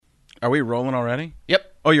Are we rolling already?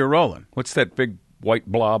 Yep. Oh, you're rolling. What's that big white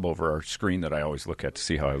blob over our screen that I always look at to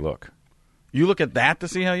see how I look? You look at that to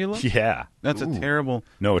see how you look? Yeah. That's a terrible...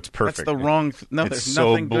 No, it's perfect. That's the wrong... No, it's there's so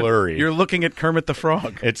nothing blurry. Good. You're looking at Kermit the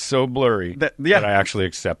Frog. It's so blurry that I actually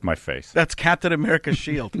accept my face. That's Captain America's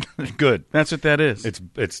shield. Good. That's what that is.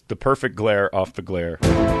 It's the perfect glare off the glare.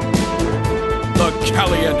 The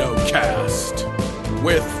Caliendo Cast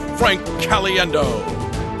with Frank Caliendo,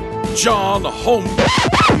 John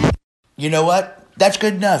Holmberg. You know what? That's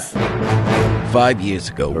good enough. 5 years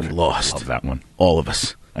ago, we lost. Love that one. All of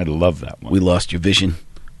us. I love that one. We lost your vision.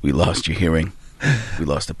 We lost your hearing. We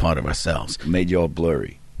lost a part of ourselves. Made you all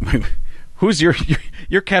blurry. Who's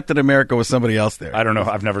your Captain America with somebody else there? I don't know.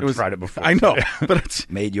 I've never tried it before. I know, but it's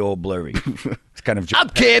made you all blurry. It's kind of. I'm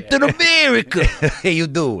Captain America. How you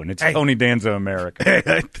doing? It's Tony Danza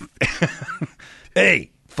America.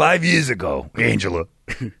 Hey, 5 years ago, Angela.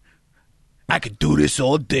 I could do this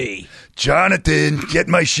all day. Jonathan, get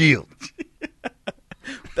my shield.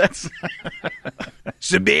 That's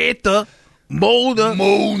Samantha,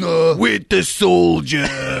 Mona, Winter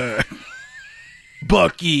Soldier,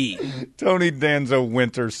 Bucky, Tony Danza,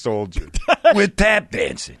 Winter Soldier, with tap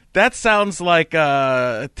dancing. that sounds like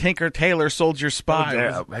Tinker Tailor Soldier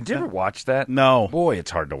Spy. Did you ever watch that? No. Boy,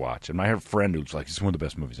 it's hard to watch. And I have a friend who's like, it's one of the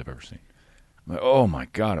best movies I've ever seen. I'm like, oh my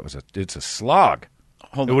God, it's a slog.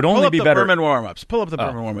 Hold it on. would only Pull up be the better. Berman warm-ups. Pull up the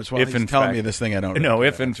Berman warm-ups while he's telling me this thing I don't know. No,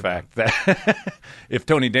 if in fact that if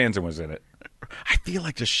Tony Danza was in it. I feel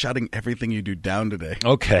like just shutting everything you do down today.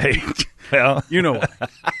 Okay. Well, You know what?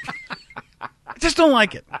 I just don't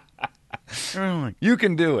like it. I don't like it. you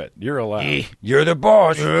can do it. You're allowed. Hey. You're the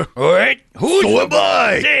boss. All right. Who's So the am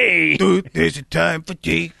I. Hey. Dude, there's a time for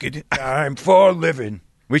taking. Time for living.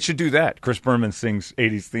 We should do that. Chris Berman sings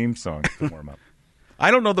 80s theme songs to warm up. I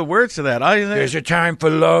don't know the words to that. There's a time for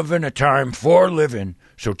love and a time for living.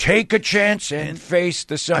 So take a chance and face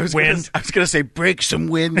the sun. I was going to say break some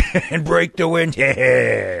wind. and break the wind. Yeah.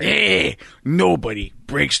 Hey, nobody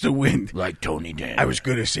breaks the wind. Like Tony Danza. I was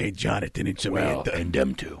going to say Jonathan and Samantha. and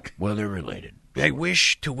them two. Well, they're related. I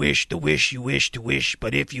wish to wish the wish you wish to wish,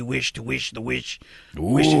 but if you wish to wish the wish, Ooh.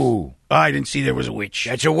 wishes. Oh, I didn't see there was a witch.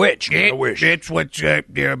 That's a witch. Yeah, A wish. That's what's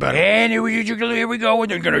there about it. And here we go, and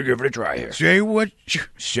they're going to give it a try here. Say what?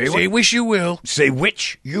 Say what? Wish you will. Say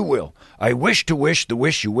which you will. I wish to wish the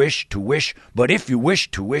wish you wish to wish, but if you wish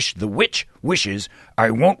to wish the witch wishes,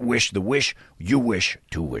 I won't wish the wish you wish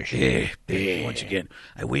to wish. Yeah. Once again,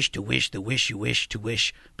 I wish to wish the wish you wish to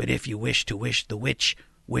wish, but if you wish to wish the witch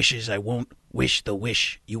wishes, I won't wish the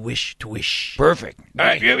wish you wish to wish. Perfect. All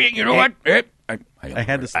right, you know what? I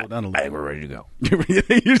had to slow down a little. I think we're ready to go.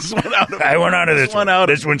 You just went out of it. I went out of this one.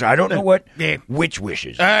 This one's, I don't know what. Yeah. Witch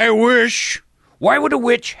wishes. I wish. Why would a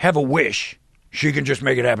witch have a wish? She can just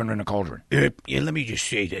make it happen in a cauldron. Yeah, let me just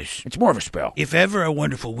say this. It's more of a spell. If ever a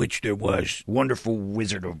wonderful witch there was, Wonderful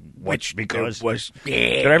wizard of witch, because there was.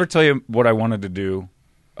 Did I ever tell you what I wanted to do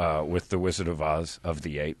with the Wizard of Oz of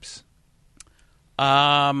the Apes?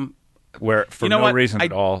 Where for reason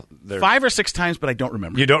at all, 5 or 6 times, but I don't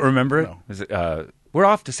remember. You don't remember it? No. Is it? We're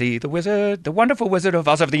off to see the wonderful Wizard of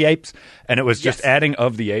Oz of the Apes, and it was just adding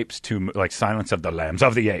of the apes to like Silence of the Lambs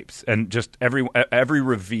of the Apes, and just every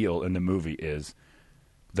reveal in the movie is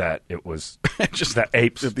that it was just that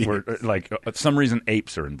apes were like some reason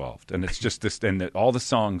apes are involved, and it's just this, and that all the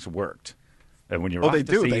songs worked. And when you're off they to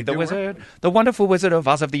do. see They the do wizard, the wonderful Wizard of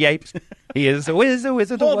Oz of the Apes, he is the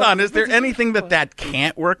wizard. Hold on. Is there anything that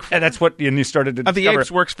can't work for? And that's what, and you started to Of the discover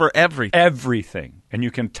Apes works for everything. everything, and you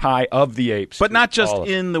can tie of the Apes, But to not just all of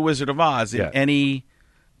in The Wizard of Oz. In Yeah. any,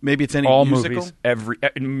 maybe it's any all musical. movies,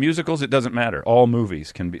 musicals. It doesn't matter. All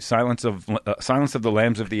movies can be Silence of the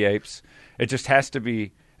Lambs of the Apes. It just has to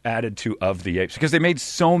be added to of the Apes because they made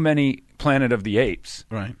so many Planet of the Apes,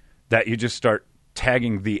 Right. that you just start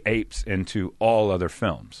tagging the apes into all other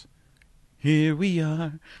films. Here we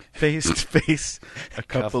are, face to face, a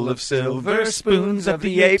couple of silver spoons of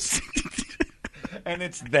the apes. And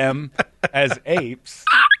it's them as apes,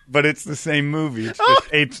 but it's the same movie. It's just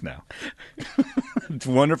apes now. It's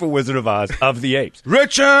Wonderful Wizard of Oz of the Apes.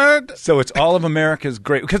 Richard! So it's all of America's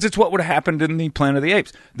great, because it's what would have happened in the Planet of the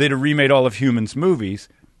Apes. They'd have remade all of humans' movies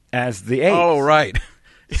as the apes. Oh, right.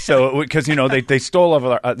 So, because, they stole all of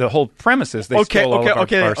our, the whole premises. They stole all of our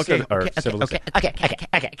civilization.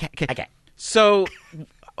 Okay. So,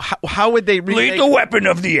 how would they remake... Lethal Weapon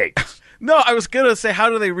of the Apes. No, I was going to say, how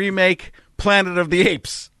do they remake Planet of the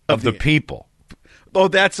Apes? Of the people. Oh,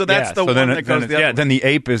 that's the one that goes the other way. Then the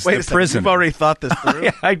ape is Wait the a second, prison. you've already thought this through?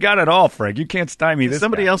 Yeah, I got it all, Frank. You can't stymie Did this.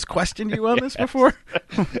 somebody guy. else question you on this before?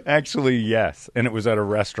 Actually, yes. And it was at a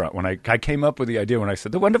restaurant when I came up with the idea when I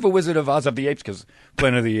said, The Wonderful Wizard of Oz of the Apes, because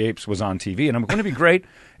Planet of the Apes was on TV. And I'm going to be great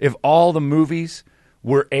if all the movies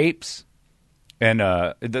were apes. And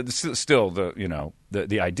the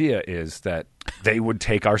idea is that they would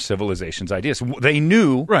take our civilization's ideas. They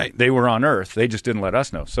knew they were on Earth. They just didn't let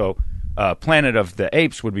us know. So Planet of the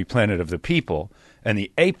Apes would be Planet of the People, and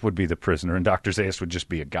the ape would be the prisoner, and Dr. Zaius would just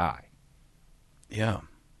be a guy. Yeah.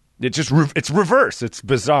 It's reverse. It's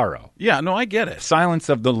bizarro. Yeah, no, I get it. Silence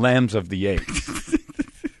of the Lambs of the Apes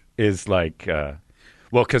is like,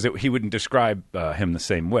 because he wouldn't describe him the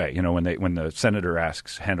same way. You know, when the senator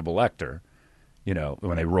asks Hannibal Lecter, you know,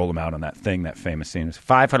 when they roll him out on that famous scene, is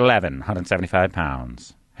 5'11", 175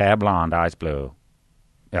 pounds, hair blonde, eyes blue,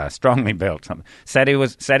 strongly built. Something said he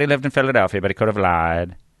lived in Philadelphia, but he could have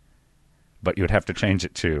lied. But you would have to change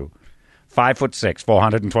it to 5'6",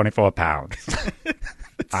 424 pounds,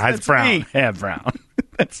 eyes brown, me. hair brown.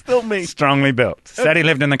 That's still me. Strongly built. Said he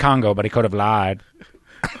lived in the Congo, but he could have lied.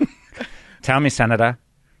 Tell me, Senator.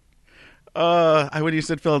 When you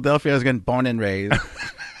said Philadelphia, I was going born and raised.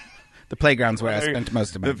 The playground's where I spent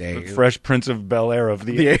most of my days. The Fresh Prince of Bel-Air of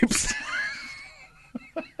the Apes.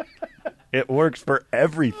 It works for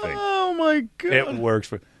everything. Oh, my God. It works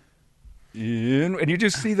for... And you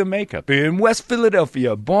just see the makeup. In West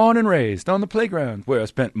Philadelphia, born and raised on the playground, where I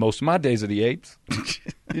spent most of my days of the apes.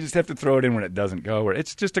 You just have to throw it in when it doesn't go.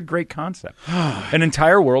 It's just a great concept. An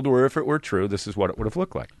entire world where, if it were true, this is what it would have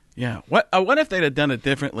looked like. Yeah. What if they'd have done it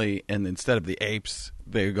differently, and instead of the apes,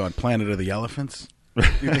 they were going Planet of the Elephants?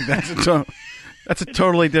 You think that's a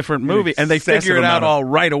totally different movie, and they figure it out all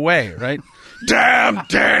right away, right? Damn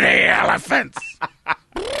dirty elephants!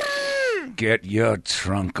 Get your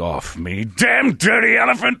trunk off me, damn dirty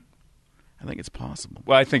elephant! I think it's possible.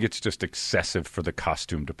 Well, I think it's just excessive for the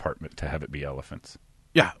costume department to have it be elephants.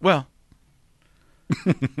 Yeah, well.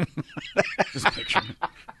 Just picture it.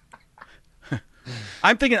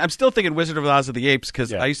 I'm still thinking Wizard of Oz of the Apes,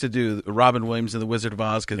 because I used to do Robin Williams in the Wizard of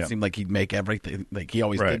Oz, because it seemed like he'd make everything, like he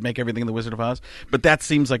always did make everything in the Wizard of Oz. But that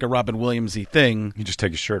seems like a Robin Williams-y thing. You just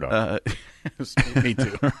take his shirt off. Me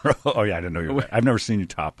too. Oh, yeah, I didn't know you were. I've never seen you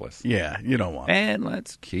topless. Yeah, you don't want And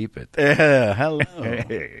let's keep it. Hello.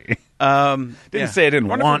 Hey. Didn't say I didn't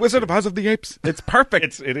want Wizard of Oz of the Apes. It's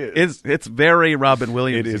perfect. It is. It's very Robin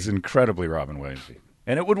Williams. It is incredibly Robin Williams-y.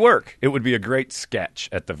 And it would work. It would be a great sketch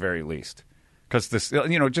at the very least. Because this,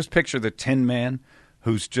 just picture the Tin Man,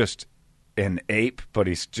 who's just an ape, but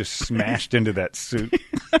he's just smashed into that suit.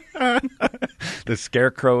 The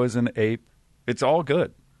Scarecrow is an ape. It's all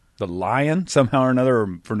good. The lion, somehow or another,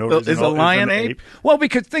 or for no reason, is a lion ape? Well,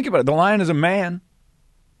 because think about it. The lion is a man.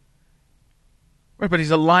 Right, but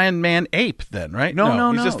he's a lion man ape then, right?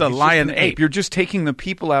 No. He's just a lion ape. You're just taking the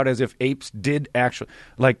people out as if apes did actually...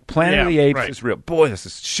 Like, Planet of the Apes is real. Boy,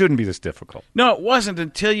 shouldn't be this difficult. No, it wasn't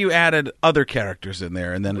until you added other characters in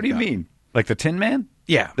there. And then What do you mean? Like the Tin Man?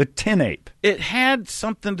 Yeah. The Tin Ape. It had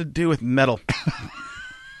something to do with metal.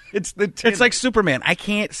 It's the tin. It's like Superman. I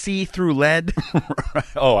can't see through lead.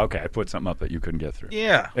 Oh, okay. I put something up that you couldn't get through.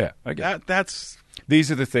 Yeah. Yeah, I get it. That's...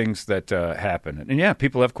 These are the things that happen. And yeah,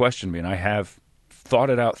 people have questioned me, and I have thought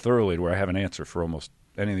it out thoroughly to where I have an answer for almost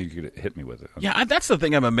anything you could hit me with. Yeah, that's the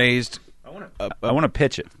thing I'm amazed. I want to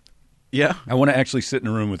pitch it. Yeah? I want to actually sit in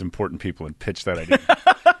a room with important people and pitch that idea.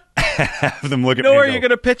 Have them look at me You know where and you're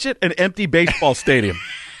going to pitch it? An empty baseball stadium.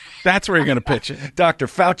 That's where you're going to pitch it. Dr.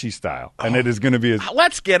 Fauci style. And it is going to be...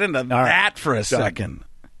 Let's get into that for a second.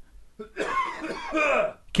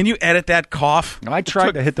 Can you edit that cough? I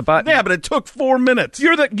tried to hit the button. Yeah, but it took 4 minutes.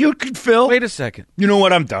 You could fill. Wait a second. You know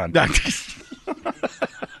what? I'm done.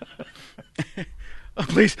 Oh,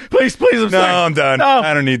 please, I'm sorry. I'm done. No,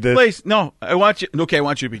 I don't need this. Please, no. I want you. Okay, I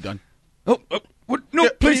want you to be done. What? No,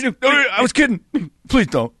 please. No, I was kidding. Please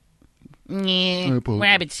don't.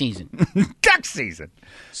 Rabbit season. Duck season.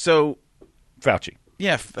 So, Fauci.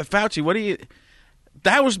 yeah, Fauci, what do you...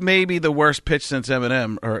 That was maybe the worst pitch since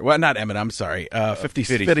Eminem, or well, not Eminem. I'm sorry,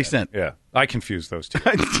 50 Cent. Yeah, I confused those two.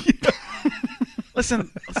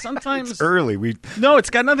 Listen, sometimes It's early. No, it's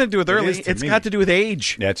got nothing to do with early. is to It's me. got to do with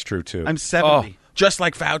age. That's true too. I'm 70, Oh, just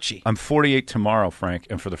like Fauci. I'm 48 tomorrow, Frank,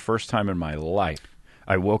 and for the first time in my life,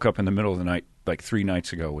 I woke up in the middle of the night like 3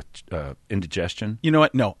 nights ago with indigestion. You know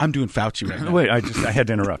what? No, I'm doing Fauci right now. Wait, I had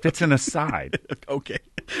to interrupt. It's an aside.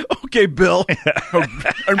 Okay, Bill.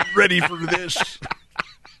 I'm ready for this.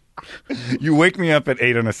 You wake me up at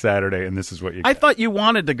 8 on a Saturday, and this is what you get. I thought you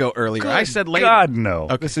wanted to go earlier. I said later. God, no.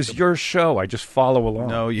 Okay. This is your show. I just follow along.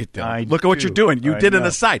 No, you don't. I Look at what do. you're doing. You I did an know.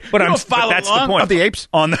 aside. But You I'm don't follow that's along the point. of the apes.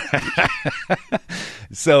 On the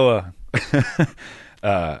So,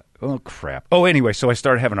 oh, crap. Oh, anyway, so I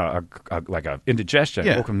started having a indigestion.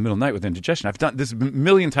 I woke up in the middle of the night with indigestion. I've done this a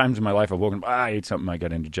million times in my life. I've woken up, I ate something, I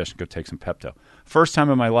got indigestion, go take some Pepto. First time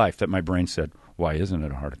in my life that my brain said, why isn't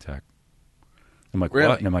it a heart attack? I'm like, really?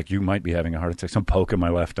 What? And I'm like, you might be having a heart attack. Some poke in my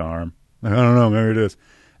left arm. I don't know, maybe it is.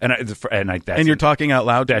 And you're talking out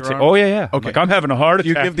loud to That's your it. arm? Oh, yeah. Okay. Like, I'm having a heart attack.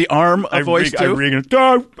 You give the arm a voice, too?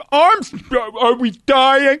 Arms, are we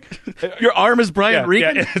dying? Your arm is Brian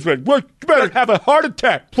Regan? Yeah, it's like, we better have a heart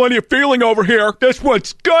attack. Plenty of feeling over here. This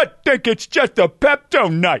one's good. Think it's just a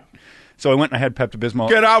Pepto night. So I went and I had Pepto-Bismol.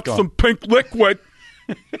 Get out some pink liquid.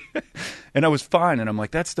 And I was fine. And I'm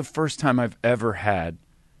like, that's the first time I've ever had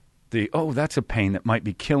that's a pain that might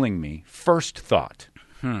be killing me. First thought.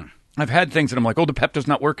 I've had things that I'm like, the Pepto's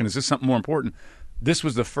not working. Is this something more important? This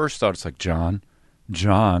was the first thought. It's like, John,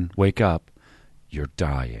 wake up. You're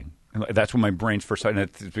dying. And that's when my brain's first thought. And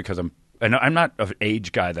it's because I'm not an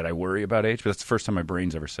age guy that I worry about age, but that's the first time my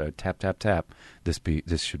brain's ever said, tap, tap, tap.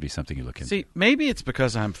 This should be something you look into. See, maybe it's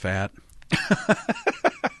because I'm fat.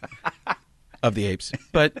 Of the apes.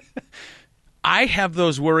 But I have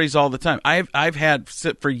those worries all the time. I've had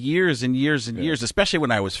for years and years and years, especially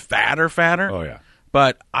when I was fatter. Oh, yeah.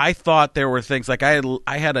 But I thought there were things like I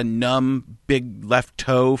had a numb big left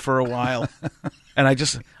toe for a while, and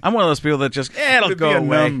I'm one of those people that just it'll go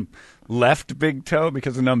away. Numb left big toe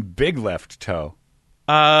because a numb big left toe.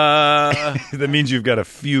 That means you've got a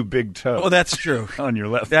few big toes. Oh, that's true. On your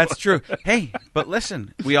left. That's true. Hey, but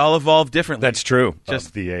listen, we all evolve differently. That's true. Just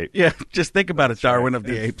of the ape. Yeah, just think about it, Darwin of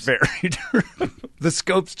the apes. Very true. The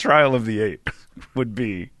Scopes trial of the apes would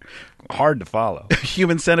be hard to follow.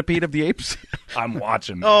 Human centipede of the apes. I'm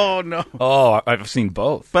watching. Oh no. Oh, I've seen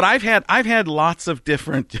both. But I've had lots of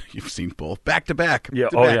different. You've seen both back to back. Yeah.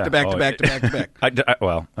 To back.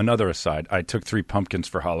 Well, another aside. I took 3 pumpkins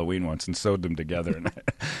for Halloween once and sewed them together, and I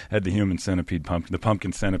had the human centipede the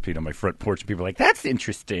pumpkin centipede on my front porch. And people were like, "That's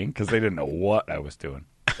interesting," because they didn't know what I was doing.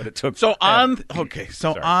 But it took on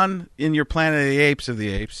in your Planet of the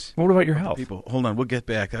Apes. What about your health? People, hold on, we'll get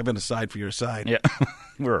back. I have an aside for your aside. Yeah,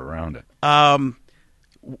 we're around it.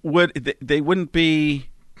 They wouldn't be?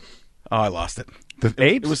 Oh, I lost it. The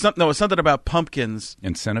apes? It was something. No, it was something about pumpkins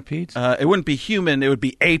and centipedes. It wouldn't be human. It would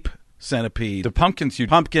be ape centipede. The pumpkins, you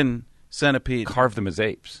pumpkin centipede. Carve them as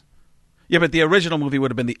apes. Yeah, but the original movie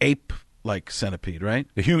would have been the ape. Like centipede, right?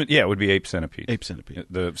 The human, it would be ape centipede. Ape centipede.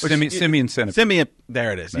 The simian centipede. Simian,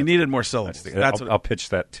 there it is. You needed more syllables. I'll pitch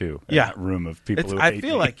that too. Yeah, that room of people who I hate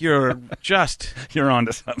feel me. like you're just you're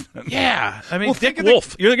onto something. Yeah, I mean, Dick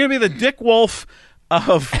Wolf. You're going to be the Dick Wolf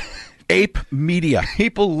of ape media.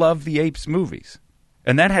 People love the Apes movies,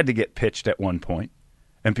 and that had to get pitched at one point.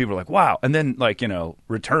 And people were like, wow. And then,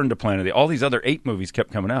 Return to Planet of the Apes. All these other ape movies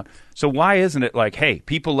kept coming out. So why isn't it like, hey,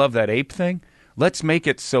 people love that ape thing? Let's make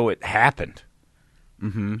it so it happened.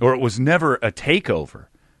 Mm-hmm. Or it was never a takeover.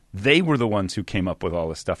 They were the ones who came up with all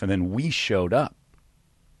this stuff, and then we showed up.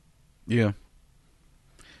 Yeah.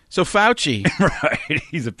 So Fauci. Right.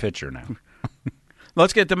 He's a pitcher now.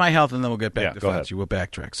 Let's get to my health, and then we'll get back to go Fauci. ahead. We'll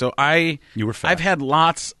backtrack. So You were fat. I've had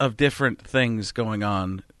lots of different things going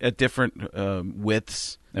on at different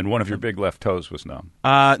widths. And one of your big left toes was numb.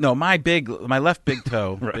 No, my left big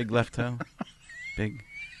toe. Right. Big left toe. Big.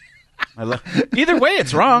 Either way,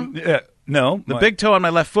 it's wrong. Yeah. No. The big toe on my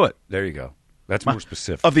left foot. There you go. That's more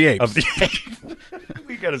specific. Of the apes. Of the apes.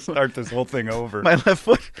 We got to start this whole thing over. My left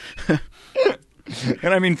foot.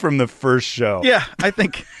 And I mean from the first show. Yeah, I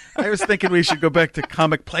was thinking we should go back to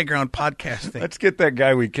Comic Playground podcasting. Let's get that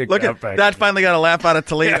guy we kicked out back. That finally got a laugh out of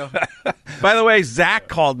Toledo. Yeah. By the way, Zach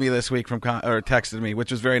called me this week or texted me,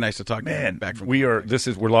 which was very nice to talk to him back from. We're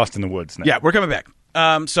lost in the woods now. Yeah, we're coming back.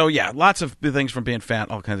 So yeah, lots of things from being fat,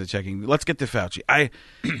 all kinds of checking. Let's get to Fauci.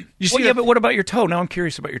 But what about your toe? Now I'm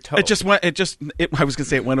curious about your toe. I was going to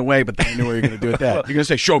say it went away, but then I knew what you were going to do with that. You're going to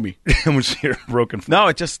say, "Show me." It was here broken. No,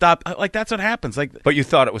 it just stopped. Like that's what happens. Like, but you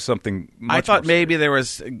thought it was something. I thought maybe there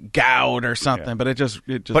was gout or something, but it just.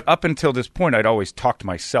 But up until this point, I'd always talked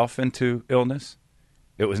myself into illness.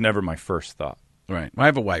 It was never my first thought. Right. Well, I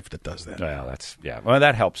have a wife that does that. Well, Well,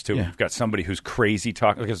 that helps too. Yeah. You've got somebody who's crazy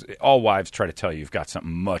talking, because all wives try to tell you you've got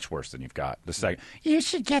something much worse than you've got. The second, you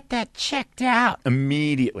should get that checked out.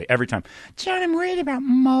 Immediately, every time. John, I'm worried about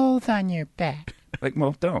moles on your back. Like,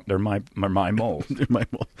 well, don't. They're my moles. They're my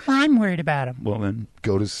moles. Well, I'm worried about them. Well, then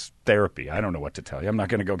go to therapy. I don't know what to tell you. I'm not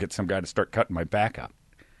going to go get some guy to start cutting my back up.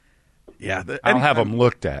 Yeah, I'll have them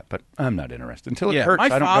looked at, but I'm not interested until it hurts. My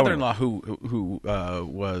I don't father-in-law, who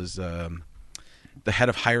was the head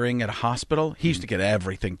of hiring at a hospital, he used to get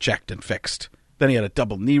everything checked and fixed. Then he had a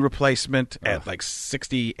double knee replacement at like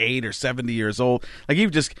 68 or 70 years old. Like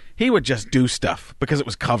he would just do stuff because it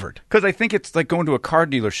was covered. Because I think it's like going to a car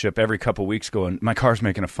dealership every couple of weeks going, my car's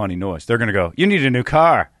making a funny noise. They're going to go, you need a new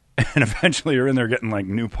car. And eventually you're in there getting like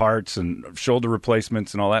new parts and shoulder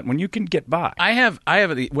replacements and all that when you can get by.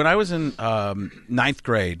 When I was in ninth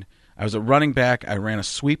grade, I was a running back. I ran a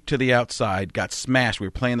sweep to the outside, got smashed. We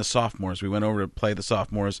were playing the sophomores. We went over to play the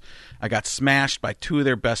sophomores. I got smashed by two of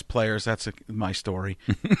their best players. That's my story.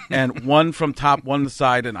 And one from top, one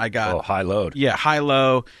side, and I got... high load. Yeah,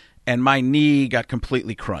 high-low, and my knee got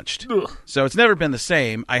completely crunched. Ugh. So it's never been the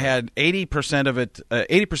same. I had 80% of it.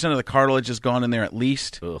 80% of the cartilage is gone in there at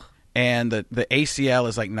least. Ugh. And the ACL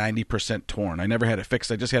is like 90% torn. I never had it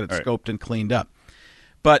fixed. I just had it scoped and cleaned up.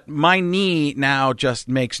 But my knee now just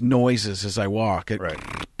makes noises as I walk. Right.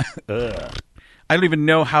 I don't even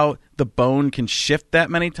know how the bone can shift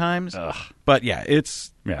that many times. Ugh. But yeah,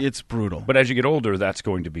 it's brutal. But as you get older, that's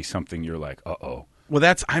going to be something you're like, uh-oh. Well,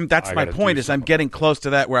 that's my point is I'm getting close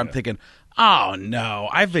to that where I'm thinking, oh, no,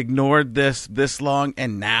 I've ignored this long,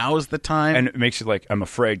 and now's the time. And it makes you like, I'm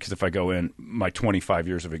afraid because if I go in, my 25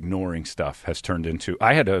 years of ignoring stuff has turned into,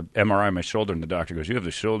 I had a MRI on my shoulder, and the doctor goes, you have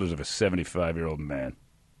the shoulders of a 75-year-old man.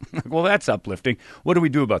 Well, that's uplifting. What do we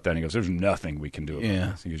do about that? And he goes, there's nothing we can do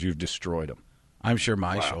about this. He goes, you've destroyed them. I'm sure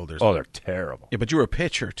my shoulders. Oh, they're terrible. Yeah, but you were a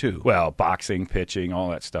pitcher, too. Well, boxing, pitching, all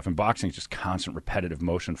that stuff. And boxing is just constant repetitive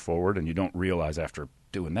motion forward, and you don't realize after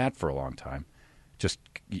doing that for a long time, just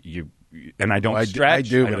you and I don't stretch. I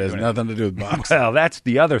do, but it has nothing to do with boxing. Well, that's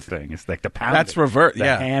the other thing. It's like the pounding. That's revert, the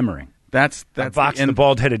hammering. That's I boxed the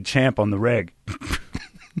bald-headed champ on the reg.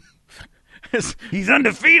 He's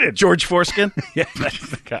undefeated. George Foreskin? Yeah, that's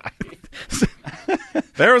the guy.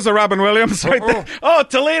 There was a Robin Williams right there. Oh,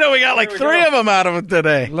 Toledo, we got like three of them out of it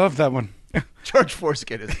today. Love that one. George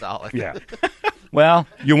Foreskin is solid. Yeah. Well,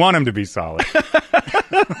 you want him to be solid.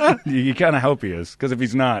 You kind of hope he is, because if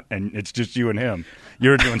he's not, and it's just you and him,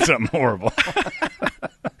 you're doing something horrible.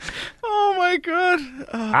 Oh, my God.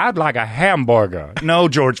 I'd like a hamburger. No,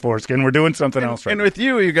 George Foreskin, we're doing something else right now. And with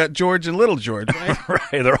you got George and Little George, right?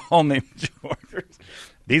 Right, they're all named George.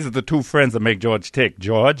 These are the two friends that make George tick,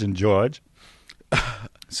 George and George.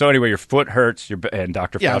 So anyway, your foot hurts, and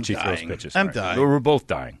Dr. Fauci throws pitches. I'm dying. We're both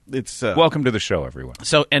dying. It's welcome to the show, everyone.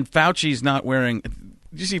 So, and Fauci's not wearing...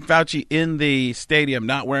 Did you see Fauci in the stadium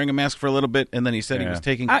not wearing a mask for a little bit, and then he said he was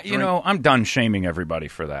taking a drink? I'm done shaming everybody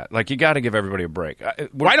for that. Like, you got to give everybody a break.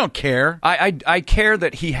 I don't care. I care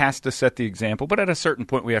that he has to set the example, but at a certain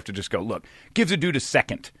point we have to just go, look, give the dude a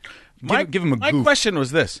second. Give him a goof. My question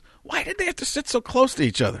was this. Why did they have to sit so close to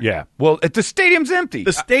each other? Yeah. Well, the stadium's empty.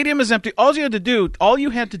 The stadium is empty. All you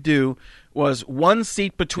had to do was one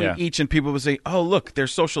seat between each, and people would say, oh, look, they're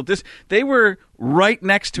social They were right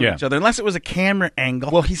next to each other, unless it was a camera angle.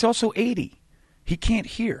 Well, he's also 80. He can't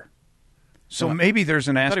hear. So maybe there's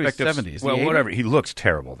an aspect of 70s. Well, whatever. He looks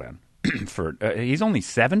terrible then. He's only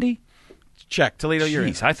 70? Check. Toledo,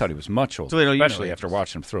 Jeez, I thought he was much older, Toledo, especially after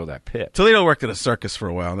watching him throw that pitch. Toledo worked at a circus for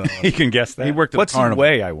a while. You can guess that. He worked at What's a carnival.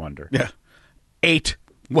 What's he weigh, I wonder? Yeah. 8.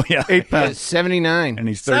 Well, yeah. 8 pounds. 79. And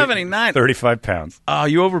he's 79. 35 pounds. Oh,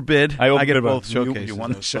 you overbid. I get both showcases. You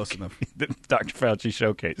won the close enough. Dr. Fauci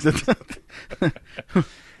showcase.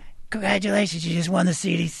 Congratulations, you just won the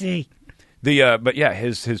CDC. But yeah,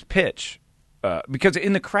 his pitch, because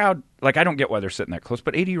in the crowd, like, I don't get why they're sitting that close,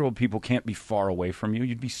 but 80-year-old people can't be far away from you.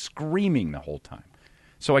 You'd be screaming the whole time.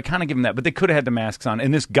 So I kind of give them that. But they could have had the masks on.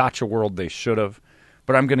 In this gotcha world, they should have.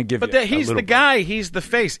 But I'm going to give you he's the guy. He's the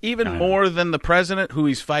face, even more than the president who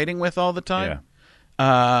he's fighting with all the time.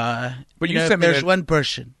 Yeah. But you sent me there's one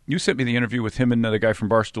person. You sent me the interview with him and the guy from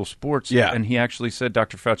Barstool Sports. Yeah. And he actually said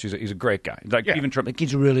Dr. Fauci, he's a great guy. Like, even Trump,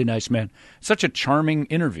 he's a really nice man. Such a charming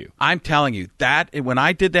interview. I'm telling you, that when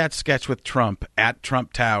I did that sketch with Trump at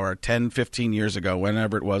Trump Tower 10, 15 years ago,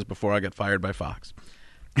 whenever it was, before I got fired by Fox,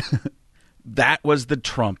 that was the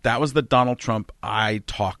Trump. That was the Donald Trump I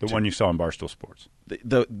talked to. The one you saw in Barstool Sports.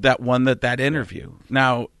 That interview.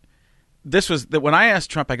 Now, this was when I asked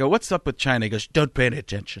Trump, I go, what's up with China? He goes, don't pay any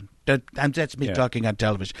attention. That's me talking on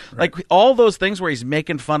television. Right. Like all those things where he's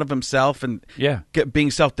making fun of himself and being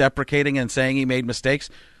self-deprecating and saying he made mistakes.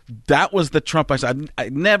 That was the Trump I saw.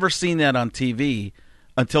 I'd never seen that on TV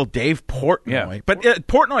until Dave Portnoy. Yeah. But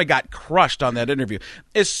Portnoy got crushed on that interview.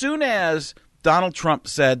 As soon as Donald Trump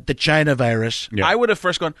said the China virus, I would have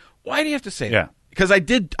first gone, why do you have to say that? Because I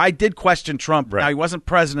did question Trump. Right. Now, he wasn't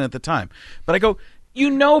president at the time. But I go, you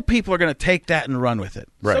know people are going to take that and run with it.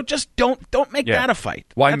 Right. So just don't make that a fight.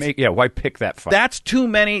 Why pick that fight? That's too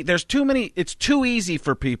many. There's too many. It's too easy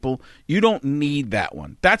for people. You don't need that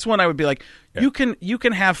one. That's when I would be like, you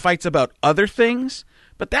can have fights about other things,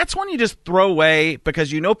 but that's one you just throw away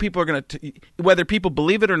because you know people are going to, whether people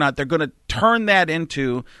believe it or not, they're going to turn that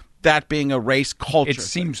into that being a race culture.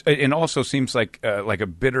 It also seems like a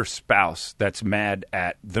bitter spouse that's mad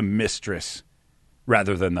at the mistress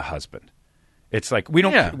rather than the husband. It's like we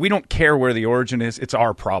don't care where the origin is. It's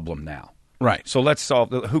our problem now. Right. So let's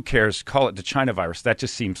solve. Who cares? Call it the China virus. That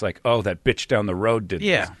just seems like, oh, that bitch down the road did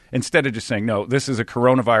this. Instead of just saying, no, this is a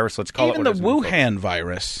coronavirus. Let's call Even it. Even the Wuhan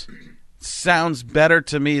virus sounds better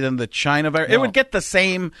to me than the China virus. No. It would get the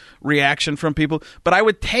same reaction from people, but I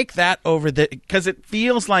would take that over because it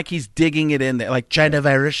feels like he's digging it in there, like China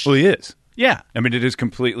virus. Well, he is. Yeah. I mean, it is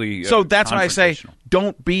completely so that's why I say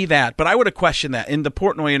don't be that. But I would have questioned that in the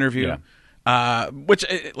Portnoy interview, which,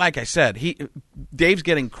 like I said, Dave's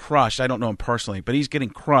getting crushed. I don't know him personally, but he's getting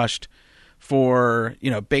crushed for,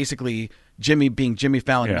 basically Jimmy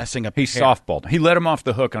Fallon messing up. He softballed. He let him off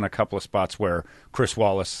the hook on a couple of spots where Chris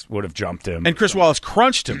Wallace would have jumped him. And Chris Wallace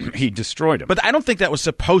crunched him. He destroyed him. But I don't think that was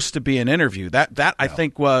supposed to be an interview. That I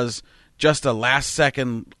think was just a last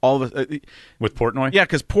second with Portnoy? Yeah,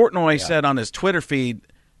 because Portnoy said on his Twitter feed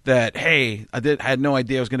that, hey, I had no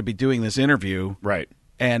idea I was going to be doing this interview. Right.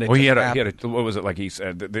 And he had a what was it like he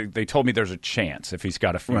said? They told me there's a chance if he's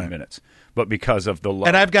got a few minutes, but because of the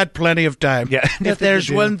and I've got plenty of time. Yeah, if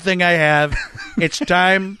there's one thing I have, it's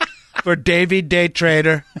time for Davey Day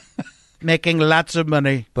Trader, making lots of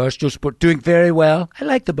money. Barstool Sports doing very well. I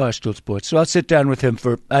like the Barstool Sports, so I'll sit down with him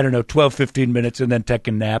for 12, 15 minutes and then take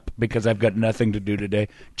a nap because I've got nothing to do today.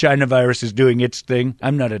 China virus is doing its thing.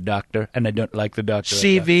 I'm not a doctor, and I don't like the doctor.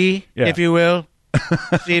 CV, if you will,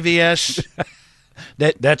 CVS.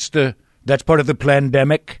 That's part of the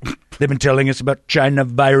pandemic. They've been telling us about China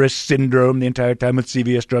virus syndrome the entire time with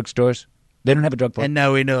CVS drugstores. They don't have a drug for it. And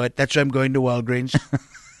now we know it. That's why I'm going to Walgreens.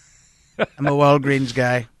 I'm a Walgreens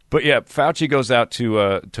guy. But yeah, Fauci goes out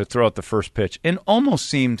to throw out the first pitch, and almost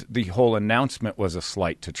seemed the whole announcement was a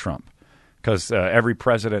slight to Trump, because every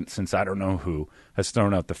president since I don't know who has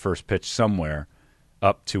thrown out the first pitch somewhere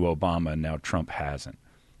up to Obama, and now Trump hasn't.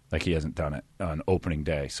 Like he hasn't done it on opening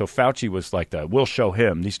day. So Fauci was like, we'll show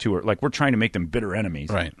him. These two are like, we're trying to make them bitter enemies.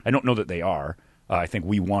 Right. I don't know that they are. I think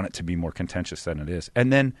we want it to be more contentious than it is.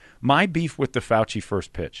 And then my beef with the Fauci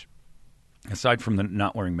first pitch, aside from the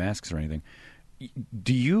not wearing masks or anything,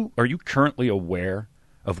 are you currently aware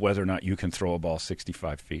of whether or not you can throw a ball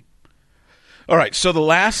 65 feet? All right. So the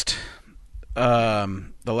last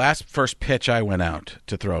first pitch I went out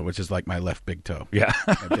to throw, which is like my left big toe. Yeah.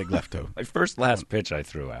 My big left toe. My last pitch I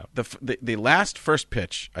threw out. The last first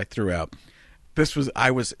pitch I threw out,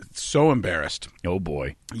 I was so embarrassed. Oh,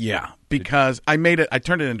 boy. Yeah, because I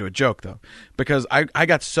turned it into a joke, though, because I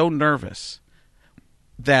got so nervous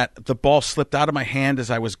that the ball slipped out of my hand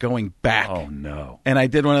as I was going back. Oh, no. And I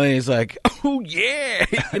did one of these like, oh, yeah.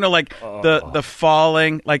 Like the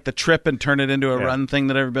falling, like the trip and turn it into a run thing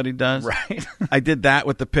that everybody does. Right. I did that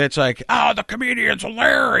with the pitch, like, oh, the comedian's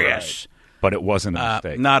hilarious. Right. But it wasn't a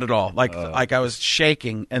mistake. Not at all. Like I was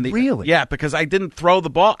shaking. Really? Yeah, because I didn't throw the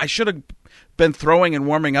ball. I should have been throwing and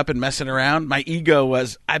warming up and messing around. My ego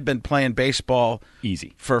was, I've been playing baseball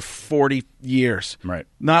easy for 40 years. Right.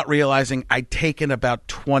 Not realizing I'd taken about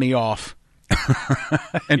 20 off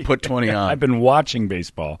and put 20 on. I've been watching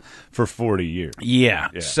baseball for 40 years. Yeah.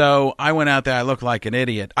 So I went out there. I looked like an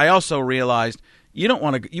idiot. I also realized you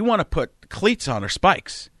want to put cleats on or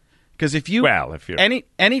spikes. Because if you're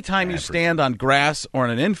anytime you stand on grass or in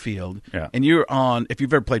an infield, and if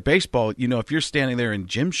you've ever played baseball, if you're standing there in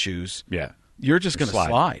gym shoes, you're just going to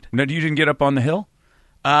slide. No, you didn't get up on the hill?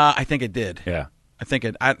 I think it did. Yeah, I think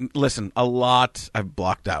it. Listen, a lot I've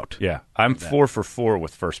blocked out. Yeah, I'm 4 for 4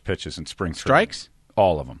 with first pitches in spring strikes.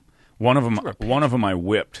 All of them. One of them I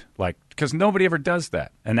whipped, because nobody ever does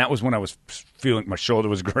that. And that was when I was feeling my shoulder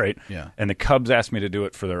was great. Yeah. And the Cubs asked me to do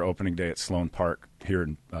it for their opening day at Sloan Park here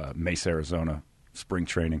in Mesa, Arizona, spring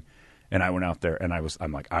training. And I went out there, and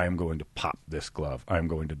I'm like, I am going to pop this glove. I am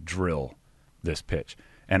going to drill this pitch.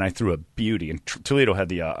 And I threw a beauty. And Toledo had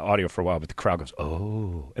the audio for a while, but the crowd goes,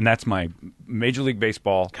 oh. And that's my Major League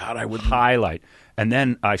Baseball highlight. And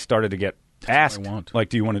then I started to get asked, like,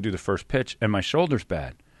 do you want to do the first pitch? And my shoulder's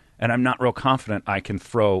bad. And I'm not real confident I can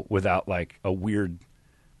throw without a weird,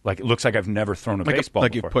 it looks like I've never thrown a baseball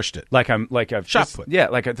like before. you pushed it. I've shot put.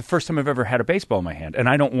 Yeah, the first time I've ever had a baseball in my hand, and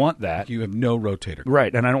I don't want that. You have no rotator.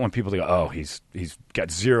 Right, and I don't want people to go, oh, he's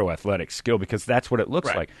got zero athletic skill, because that's what it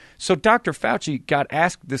looks like. So Dr. Fauci got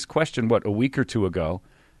asked this question, a week or two ago,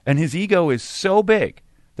 And his ego is so big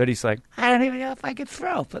that he's like, I don't even know if I could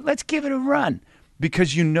throw, but let's give it a run.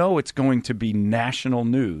 Because you know it's going to be national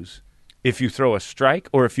news if you throw a strike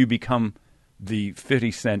or if you become the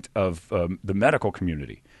 50 Cent of the medical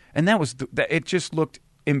community. And that was it just looked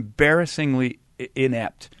embarrassingly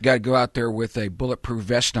inept. Got to go out there with a bulletproof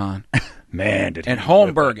vest on. Man, did he and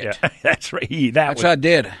Holmberg it. Yeah, that's right. That's what I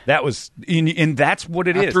did. That was, and that's what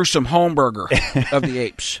it is. I threw some Holmberger of the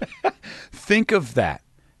Apes. Think of that.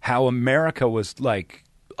 How America was like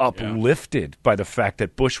uplifted by the fact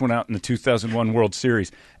that Bush went out in the 2001 World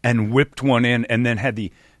Series and whipped one in, and then had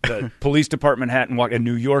the police department hat and walked. And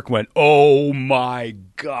New York went, "Oh my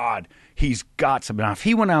God, he's got some." Now, if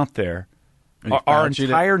he went out there, our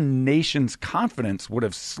entire nation's confidence would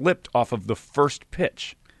have slipped off of the first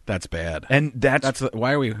pitch. That's bad. And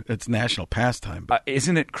why are we? It's national pastime.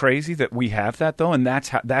 Isn't it crazy that we have that though? And that's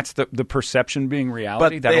the perception being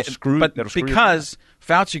reality. That'll screw because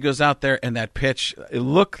Fauci goes out there and that pitch, it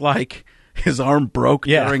looked like his arm broke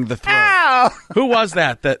during the throw. Ow! Who was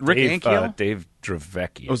that? That Rick Ankiel? Dave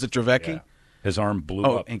Dravecki. Was it Dravecki? Yeah. His arm blew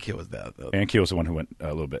up. Ankiel was that. Ankiel was the one who went a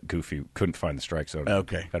little bit goofy, couldn't find the strike zone.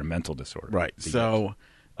 Okay. Had a mental disorder. Right. So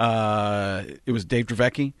it was Dave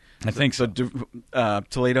Dravecki. I think so.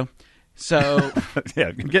 Toledo. So yeah,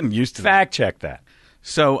 I'm getting used to fact check that.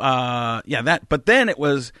 So that. But then it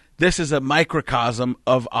was. This is a microcosm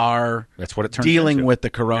of our. That's what it turns dealing into. with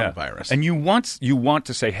the coronavirus. Yeah. And you want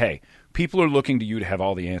to say, hey, people are looking to you to have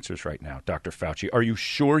all the answers right now, Dr. Fauci. Are you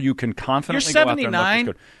sure you can confidently You're go out there and 79.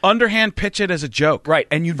 look this good? Underhand pitch it as a joke, right?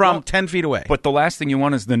 And you from 10 feet away. But the last thing you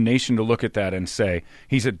want is the nation to look at that and say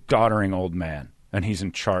he's a doddering old man and he's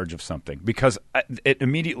in charge of something, because it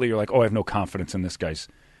immediately you're like, oh, I have no confidence in this guy's.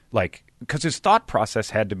 Because his thought process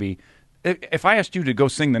had to be, if I asked you to go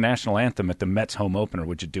sing the national anthem at the Mets home opener,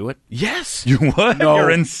 would you do it? Yes. You would? No.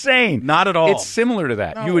 You're insane. Not at all. It's similar to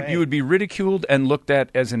that. No you way. would be ridiculed and looked at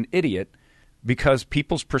as an idiot because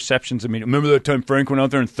people's perceptions immediately. Remember that time Frank went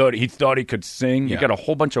out there and thought he could sing? Yeah. You got a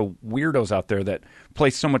whole bunch of weirdos out there that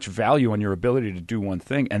place so much value on your ability to do one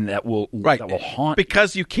thing, and that will haunt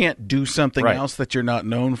because you can't do something else that you're not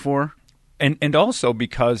known for. And also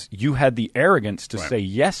because you had the arrogance to say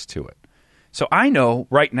yes to it. So I know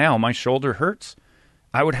right now my shoulder hurts.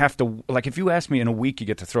 I would have to, if you ask me in a week you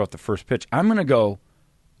get to throw out the first pitch, I'm going to go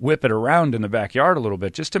whip it around in the backyard a little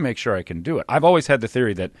bit just to make sure I can do it. I've always had the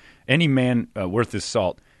theory that any man worth his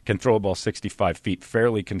salt can throw a ball 65 feet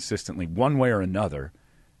fairly consistently one way or another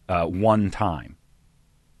one time.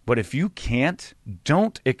 But if you can't,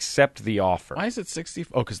 don't accept the offer. Why is it 60?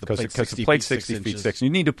 Oh, because the plate's 60 feet 6. You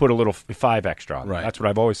need to put a little 5 extra on it. Right. That's what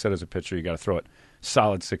I've always said as a pitcher. You got to throw it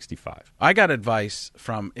solid 65. I got advice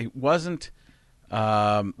from, it wasn't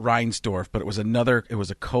Reinsdorf, but it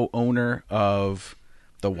was a co-owner of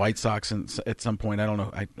the White Sox at some point. I don't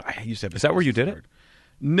know. I used to have. Is that where you did it?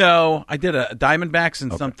 No, I did a Diamondbacks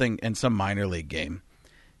in something in some minor league game,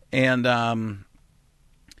 and the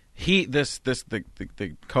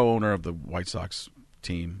co-owner of the White Sox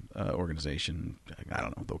team organization. I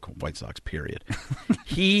don't know, the White Sox period.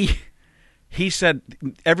 He said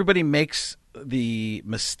everybody makes the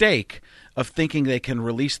mistake of thinking they can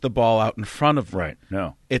release the ball out in front of them. Right.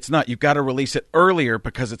 No. It's not. You've got to release it earlier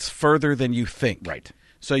because it's further than you think. Right.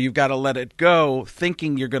 So you've got to let it go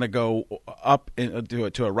thinking you're going to go up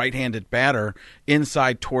to a right-handed batter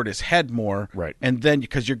inside toward his head more. Right. And then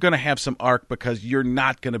because you're going to have some arc because you're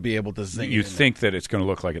not going to be able to zing. You think that it's going to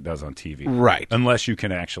look like it does on TV. Right. Unless you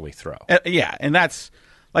can actually throw. Yeah, and that's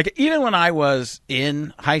even when I was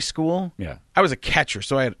in high school, I was a catcher,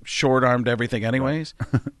 so I had short-armed everything anyways.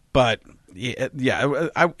 Right. But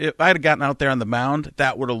if I had gotten out there on the mound,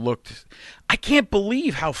 that would have looked. I can't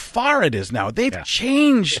believe how far it is now. They've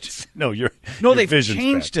changed. They've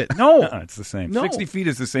changed it. No, it's the same. No. 60 feet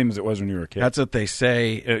is the same as it was when you were a kid. That's what they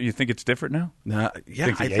say. You think it's different now? I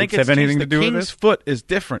think it's have anything to do with it? The King's foot is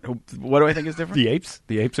different. What do I think is different?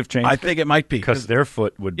 The Apes have changed. I think it might be because their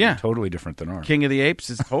foot would be totally different than ours. King of the Apes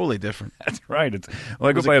is totally different. That's right.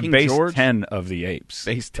 I go by a base 10 of the Apes.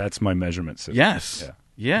 That's my measurement system. Yes. Yeah.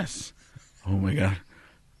 Yes. Oh my God.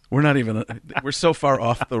 We're not even. We're so far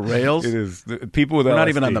off the rails. It is. People with LSD. We're not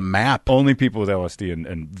even on the map. Only people with LSD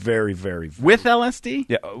and very, very, very. With LSD?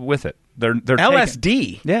 Yeah, with it. They're LSD?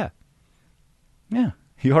 Taken. Yeah. Yeah.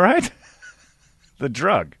 You all right? The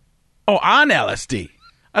drug. Oh, on LSD.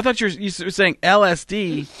 I thought you were saying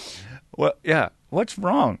LSD. Well, yeah. What's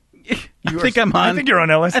wrong? I think you're on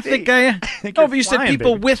LSD. I think I am. But you said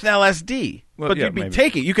people with LSD. Well, but you'd be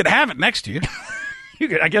taking. You could have it next to you.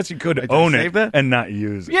 I guess you could own it and not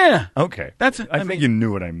use it. Yeah. Okay. I think you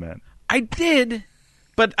knew what I meant. I did,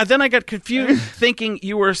 But then I got confused thinking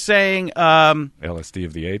you were saying LSD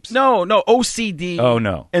of the Apes? No, OCD. Oh,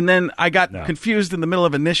 no. And then I got confused in the middle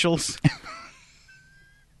of initials.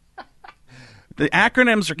 The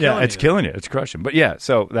acronyms are killing it's killing you. It's crushing. But yeah,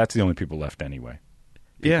 so that's the only people left anyway.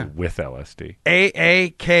 People with LSD.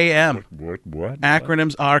 AAKM. What?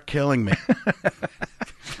 Acronyms are killing me.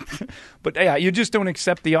 But yeah, you just don't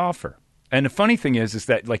accept the offer. And the funny thing is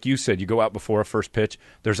that, like you said, you go out before a first pitch,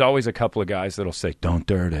 there's always a couple of guys that'll say, don't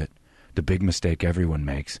dirt it. The big mistake everyone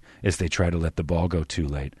makes is they try to let the ball go too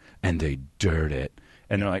late, and they dirt it.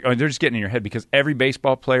 And they're like, they're just getting in your head because every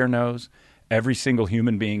baseball player knows, every single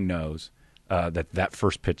human being knows that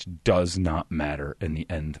first pitch does not matter in the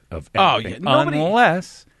end of anything.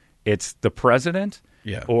 Unless it's the president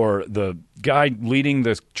or the guy leading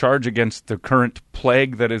the charge against the current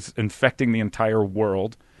plague that is infecting the entire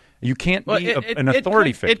world. You can't be an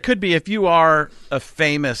authority figure. It could be if you are a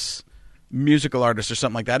famous musical artist or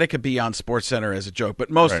something like that. It could be on SportsCenter as a joke,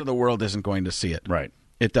 but most of the world isn't going to see it. Right.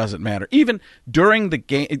 It doesn't matter. Even during the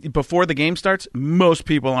game, before the game starts, most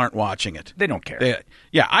people aren't watching it. They don't care.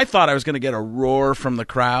 I thought I was going to get a roar from the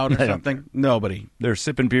crowd or something. Nobody. They're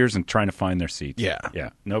sipping beers and trying to find their seats. Yeah.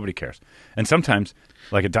 Nobody cares. And sometimes,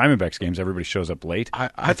 like at Diamondbacks games, everybody shows up late.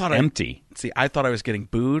 I thought empty. I thought I was getting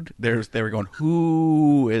booed. They were going,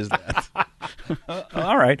 "Who is that?"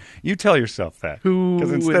 All right, you tell yourself that.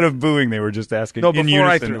 Because instead of booing, they were just asking in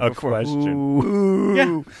unison a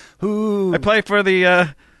question. Who? I play for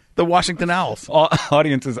the Washington Owls.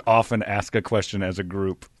 Audiences often ask a question as a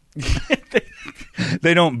group.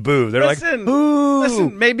 They don't boo. They're like, "Who?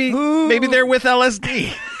 Listen, maybe they're with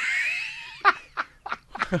LSD."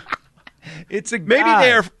 It's a maybe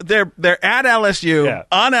guy. they're at LSU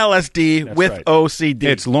on LSD with OCD.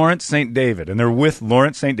 It's Lawrence St. David, and they're with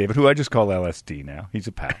Lawrence St. David, who I just call LSD now. He's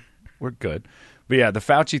a pal. We're good. But yeah, the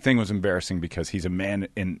Fauci thing was embarrassing because he's a man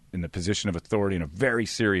in the position of authority in a very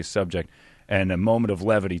serious subject, and a moment of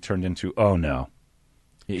levity turned into, oh no.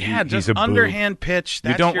 Just he's a underhand boob. pitch.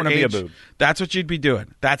 You don't want to be a boob. That's what you'd be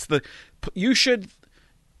doing.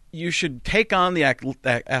 You should take on the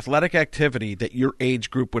athletic activity that your age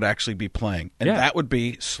group would actually be playing. And that would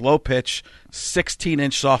be slow pitch,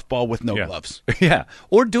 16-inch softball with no gloves. Yeah.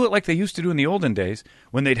 Or do it like they used to do in the olden days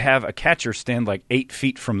when they'd have a catcher stand like 8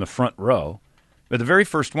 feet from the front row. But the very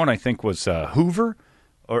first one, I think, was Hoover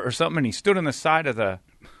or something, and he stood on the side of I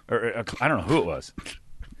don't know who it was.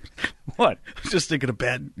 What? I was just thinking of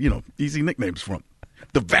bad, easy nicknames for him.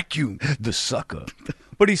 The vacuum. The sucker.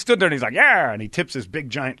 But he stood there and he's like, yeah, and he tips his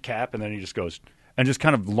big giant cap, and then he just goes and just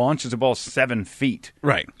kind of launches the ball 7 feet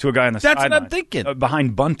to a guy on the sideline. That's what I'm thinking.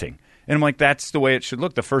 Behind bunting. And I'm like, that's the way it should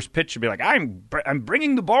look. The first pitch should be like, I'm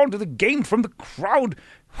bringing the ball to the game from the crowd.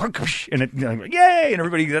 And yay! And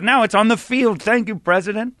everybody goes, now it's on the field. Thank you,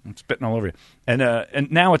 President. I'm spitting all over you.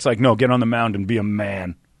 And now it's like, no, get on the mound and be a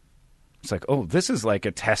man. It's like, oh, this is like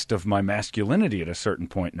a test of my masculinity at a certain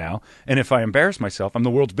point now. And if I embarrass myself, I'm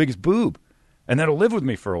the world's biggest boob. And that'll live with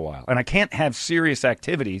me for a while. And I can't have serious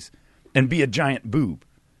activities and be a giant boob.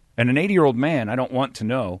 And an 80-year-old man, I don't want to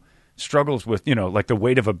know, struggles with, like the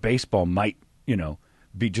weight of a baseball might,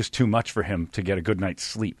 be just too much for him to get a good night's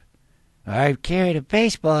sleep. I carried a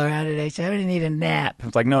baseball around today, so I really need a nap.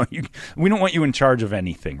 It's like, no, we don't want you in charge of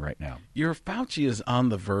anything right now. Your Fauci is on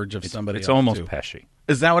the verge of somebody else, It's almost too. peshy.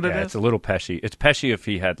 Is that what it is? It's a little peshy. It's peshy if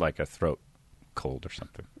he had like a throat cold or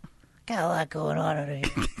something. Got a lot going on over here.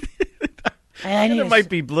 It might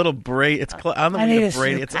be little braid. It's on the way to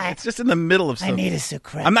braid. It's just in the middle of something. I need a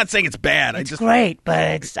secret. I'm not saying it's bad. It's great,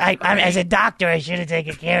 but as a doctor, I should have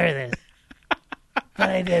taken care of this. But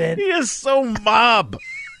I didn't. He is so mob.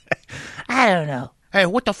 I don't know. Hey,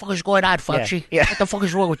 what the fuck is going on, Fauci? Yeah. What the fuck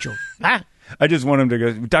is wrong with you? Huh? I just want him to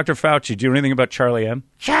go, Dr. Fauci, do you know anything about Charlie M?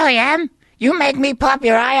 Charlie M? You make me pop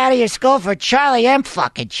your eye out of your skull for Charlie M?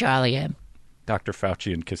 Fucking Charlie M. Dr.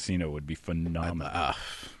 Fauci in Casino would be phenomenal.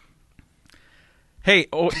 Hey,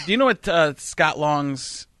 do you know what Scott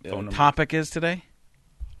Long's topic is today?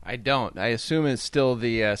 I don't. I assume it's still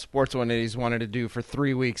the sports one that he's wanted to do for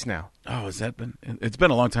 3 weeks now. Oh, has that been? It's been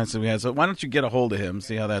a long time since we had. So why don't you get a hold of him,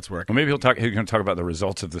 see how that's working? Well, maybe he's going to talk about the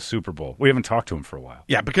results of the Super Bowl. We haven't talked to him for a while.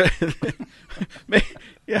 Yeah, because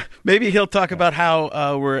maybe he'll talk about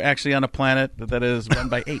how we're actually on a planet that is run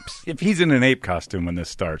by apes. If he's in an ape costume when this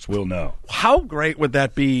starts, we'll know. How great would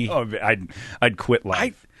that be? Oh, I'd quit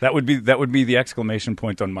life. That would be the exclamation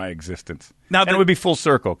point on my existence. Now, and it would be full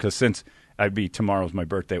circle because since tomorrow's my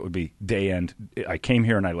birthday, it would be day end. I came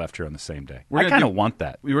here and I left here on the same day. I kind of want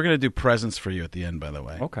that. We were going to do presents for you at the end, by the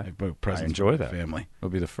way. Okay. Presents I enjoy for that. Family. It'll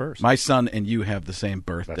be the first. My son and you have the same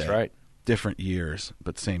birthday. That's right. Different years,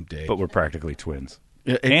 but same day. But we're practically twins.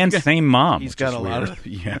 And same mom. He's got a lot of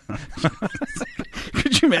yeah.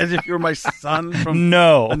 Could you imagine if you were my son from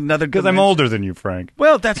no another? Because I'm older than you, Frank.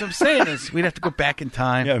 Well, that's what I'm saying. Is we'd have to go back in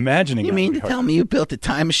time. Yeah, imagining. You mean to tell me you built a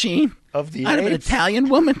time machine of the out of an apes? Italian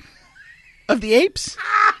woman of the apes?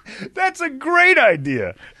 That's a great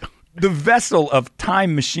idea. The vessel of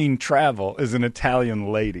time machine travel is an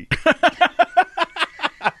Italian lady.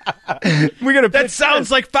 We're gonna. That sounds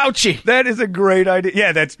like Fauci. That is a great idea.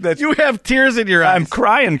 Yeah, that's. You have tears in your eyes. I'm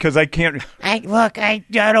crying because I can't. I don't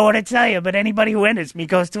want to tell you, but anybody who enters me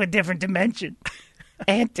goes to a different dimension.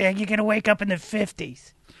 And you're going to wake up in the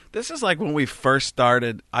 50s. This is like when we first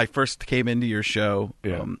started. I first came into your show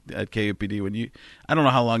Yeah. At KUPD when you. I don't know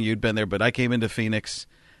how long you'd been there, but I came into Phoenix,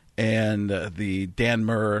 and the Dan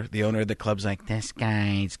Murr, the owner of the club's like, This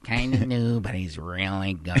guy's kind of new, but he's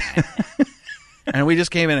really good. and we just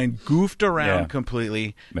came in and goofed around Yeah.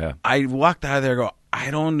 completely. Yeah. I walked out of there and go, I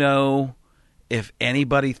don't know if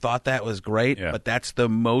anybody thought that was great, Yeah. but that's the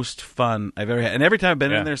most fun I've ever had. And every time I've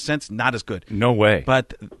been Yeah. in there since, not as good. No way.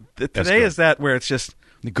 But today good. is that where it's just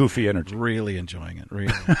The goofy energy. really enjoying it.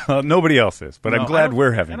 Really. Nobody else is, but No, I'm I glad don't-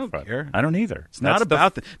 we're having I don't fun. care. I don't either. It's not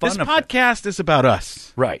about this podcast is about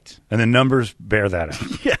us. Right, and the numbers bear that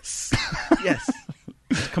out. Yes. Yes.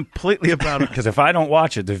 It's completely about us. Because if I don't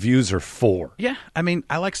watch it, the views are 4. Yeah. I mean,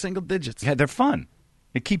 I like single digits. Yeah, they're fun.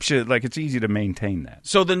 It keeps you like it's easy to maintain that.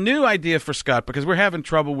 So the new idea for Scott, because we're having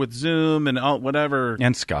trouble with Zoom and all, whatever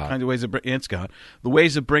And Scott. kind of ways of and Scott, the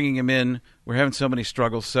ways of bringing him in, we're having so many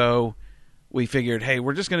struggles. So we figured, hey,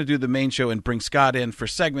 we're just going to do the main show and bring Scott in for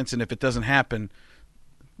segments, and if it doesn't happen,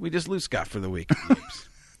 we just lose Scott for the week.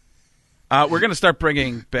 We're going to start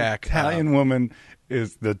bringing back Italian woman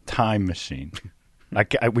is the time machine.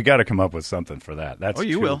 We got to come up with something for that. That's Oh,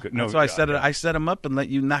 you too will. good. No, That's why I God, set it. yeah. I set him up and let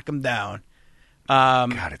you knock him down.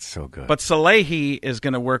 God, it's so good. But Salehi is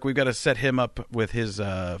going to work. We've got to set him up with his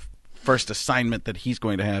first assignment that he's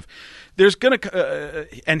going to have. There's going to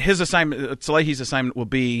and his assignment, Salehi's assignment, will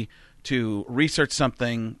be to research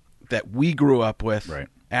something that we grew up with. Right.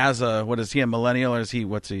 As a what is he, a millennial, or is he?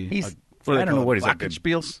 What's he? He's- what do they I don't call know what it? he's like,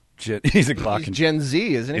 Glockenspiels? He's a He's Glocken. Gen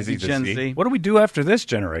Z, isn't he? Is he Gen Z? What do we do after this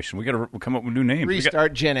generation? We got to come up with new names.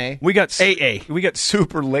 Restart Gen A. We got AA. We got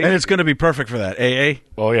super late. And it's going to be perfect for that. AA.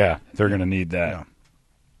 Oh yeah, they're going to need that.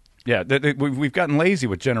 Yeah, we've gotten lazy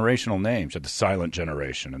with generational names. The silent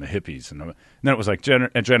generation and the hippies, and then it was like Gen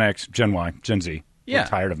X, Gen Y, Gen Z. Yeah. We're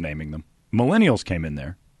tired of naming them. Millennials came in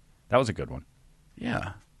there. That was a good one.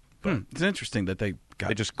 Yeah. It's interesting that they got.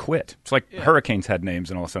 They just quit. It's like hurricanes had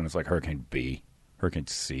names, and all of a sudden it's like Hurricane B, Hurricane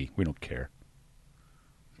C. We don't care.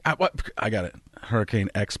 I got it. Hurricane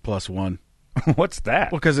X+1. What's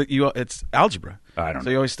that? Well, because it's algebra. I don't So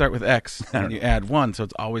know. you always start with X, and you add 1, so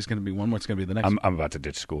it's always going to be 1 more. It's going to be the next one. I'm about to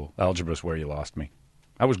ditch school. Algebra's where you lost me.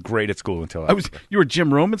 I was great at school until You were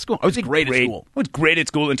Jim Rome at school? I was great at school. I was great at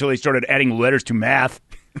school until they started adding letters to math.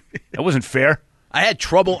 That wasn't fair. I had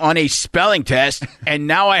trouble on a spelling test, and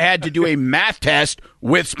now I had to do a math test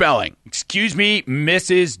with spelling. Excuse me,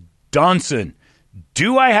 Mrs. Donson.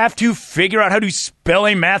 Do I have to figure out how to spell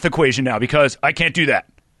a math equation now? Because I can't do that.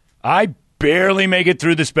 I barely make it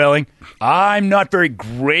through the spelling. I'm not very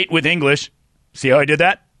great with English. See how I did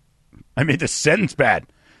that? I made the sentence bad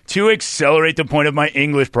to accelerate the point of my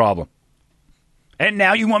English problem. And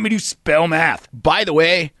now you want me to spell math. By the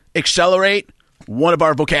way, accelerate, one of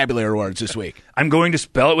our vocabulary words this week. I'm going to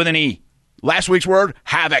spell it with an E. Last week's word,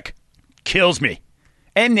 havoc. Kills me.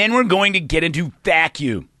 And then we're going to get into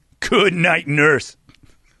vacuum. Good night, nurse.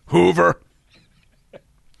 Hoover.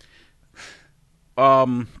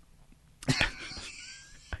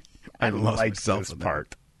 I lost like myself this in that.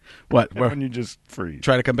 part. What? When you just freeze.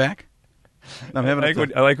 Try to come back? I'm having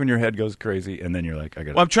I like when your head goes crazy, and then you're like, I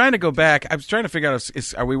got Well, I'm trying to go back. I was trying to figure out,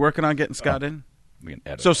 are we working on getting Scott in? we can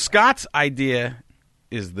edit. So Scott's idea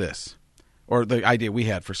is this, or the idea we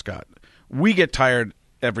had for Scott. We get tired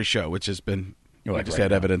every show, which has been, Like we just right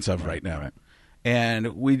had now. evidence of right now. Right.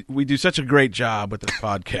 And we do such a great job with this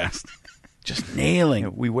podcast. Just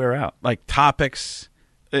nailing we wear out. like topics.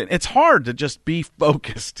 It's hard to just be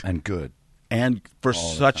focused And good. and for All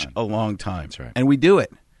the such time. a long time. That's right. And we do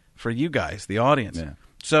it for you guys, the audience. Yeah.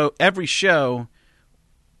 So every show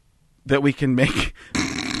that we can make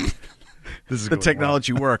This is the going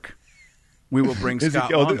technology work, we will bring well. Is it-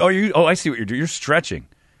 Scott oh, on. I see what you're doing. You're stretching.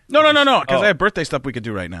 No, because Oh. I have birthday stuff we could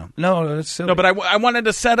do right now. No, that's silly. No, but I wanted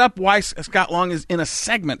to set up why Scott Long is in a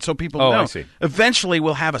segment so people Oh, know. I see. Eventually,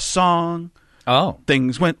 we'll have a song. Oh.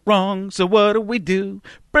 Things went wrong, so what do?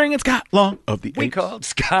 Bring in Scott Long of the We Apes. called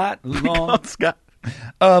Scott We Long called Scott.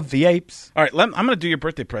 of the Apes. All right, I'm going to do your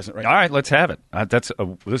birthday present right All right, let's have it.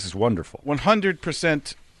 This is wonderful.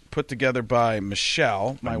 100% put together by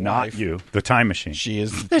Michelle, my Not wife. you. The time machine. She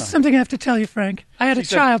is. There's something I have to tell you, Frank. I had a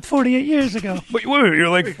child 48 years ago. Wait, you're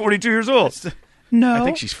like 42 years old. No. I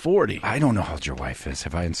think she's 40. I don't know how old your wife is.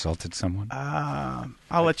 Have I insulted someone?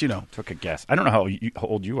 I'll let you know. Took a guess. I don't know how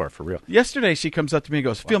old you are for real. Yesterday, she comes up to me and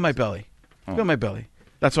goes, "Feel my belly. Feel my belly."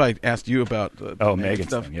 That's why I asked you about the Megan's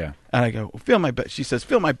stuff. thing, yeah. And I go, "Feel my belly." She says,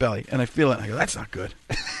 "Feel my belly," and I feel it. And I go, "That's not good."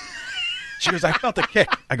 She goes, "I felt a kick."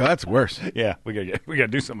 I go, "That's worse." Yeah, we gotta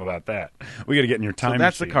do something about that. We gotta get in your time. So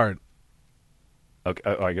that's machine. the card. Okay,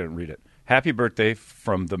 I gotta read it. Happy birthday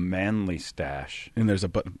from the Manly Stash. And there's a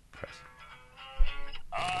button. Press.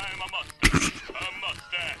 I'm a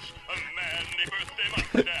mustache, a manly birthday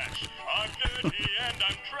mustache. I'm dirty and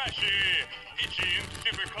I'm trashy, itchy and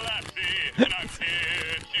super classy, and I'm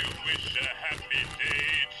here to wish a happy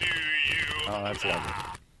day to you. Oh, that's lovely.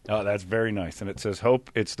 Oh, that's very nice. And it says,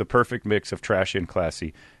 "Hope it's the perfect mix of trashy and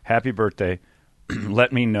classy. Happy birthday.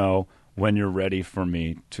 Let me know when you're ready for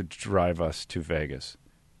me to drive us to Vegas."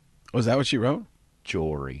 Was that what she wrote?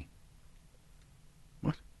 Jory.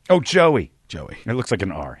 What? Oh, Joey. Joey. It looks like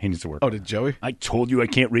an R. He needs to work. Oh, did Joey? I told you I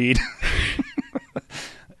can't read.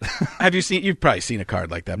 Have you seen? You've probably seen a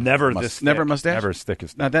card like that. Never this thick. Never mustache. Never as thick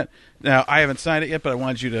as Not that. Now I haven't signed it yet, but I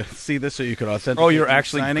wanted you to see this so you could authenticate. Oh, you're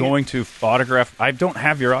actually signing going to autograph? I don't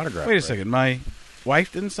have your autograph. Wait a second. My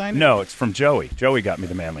wife didn't sign it. No, it's from Joey. Joey got me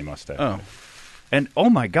the manly mustache. Oh. And oh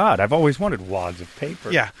my God, I've always wanted wads of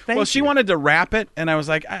paper. Yeah. Thank Well, she you. wanted to wrap it, and I was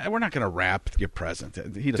like, "We're not going to wrap your present."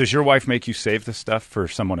 He Does your wife make you save the stuff for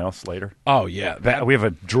someone else later? Oh yeah. We have a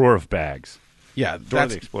drawer of bags. Yeah. Drawer of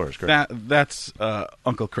the Explorers. Great. That's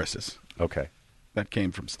Uncle Chris's. Okay. That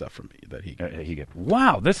came from stuff from me that he get.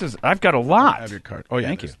 Wow, I've got a lot. I have your card. Oh yeah.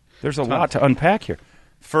 Thank you. There's a lot to unpack here.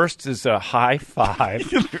 First is a high five.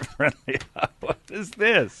 What is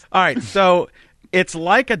this? All right. So it's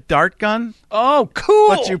like a dart gun. Oh, cool.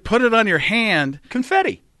 But you put it on your hand.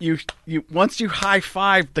 Confetti. You once you high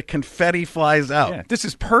five, the confetti flies out. Yeah, this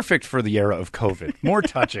is perfect for the era of COVID. More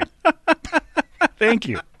touching. Thank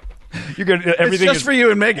you. You're good. Everything it's just for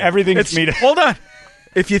you and Megan. Everything's me. Hold on.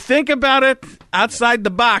 If you think about it outside the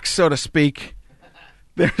box, so to speak,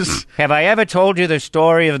 there's. Have I ever told you the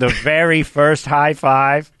story of the very first high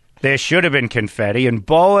five? There should have been confetti and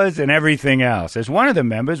boas and everything else, as one of the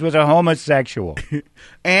members was a homosexual.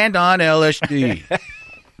 And on LSD.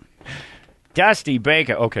 Dusty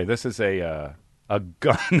Baker. Okay, this is a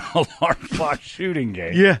gun alarm clock shooting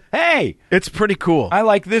game. Yeah. Hey, it's pretty cool. I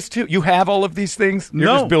like this too. You have all of these things? You're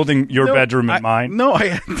just building your bedroom and mine? No,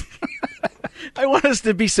 I want us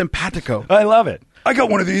to be simpatico. I love it. I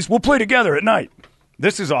got one of these. We'll play together at night.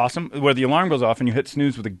 This is awesome, where the alarm goes off and you hit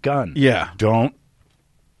snooze with a gun. Yeah. Don't.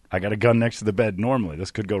 I got a gun next to the bed normally.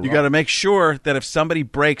 This could go wrong. You got to make sure that if somebody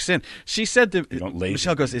breaks in, she said to lazy.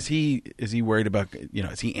 Michelle goes, is he worried about,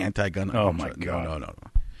 is he anti-gun? Oh, my God. No.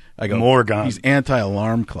 I go, more guns. He's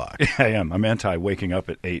anti-alarm clock. I am. I'm anti-waking up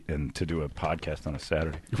at 8 and to do a podcast on a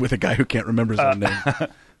Saturday. With a guy who can't remember his own name.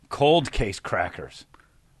 Cold case crackers.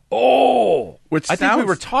 Oh, Which I think we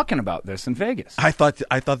were talking about this in Vegas. I thought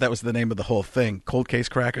that was the name of the whole thing. Cold case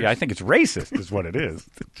crackers. Yeah, I think it's racist is what it is.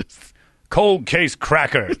 Cold case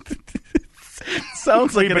cracker.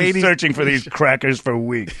 Sounds like We've an been 80s searching for these crackers for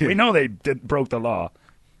weeks. We know they broke the law.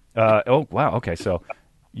 Oh, wow. Okay, so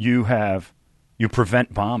you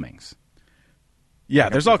prevent bombings. Yeah,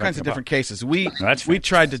 there's all kinds of different cases. We fantastic.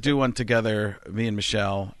 tried to do one together, me and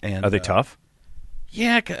Michelle. And Are they tough?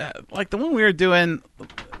 Yeah, like the one we were doing.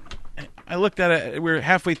 I looked at it. We were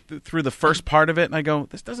halfway through the first part of it, and I go,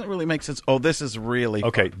 "This doesn't really make sense." Oh, this is really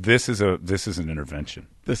okay. fun. This is an intervention.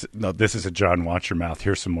 This is a John. Watch your mouth.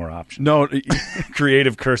 Here's some more options. No,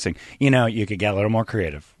 creative cursing. You could get a little more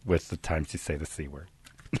creative with the times you say the C word.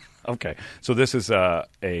 Okay, so this is a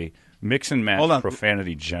mix and match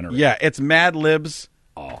profanity generator. Yeah, it's Mad Libs.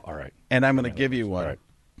 Oh, all right. And I'm going to give you one. All right.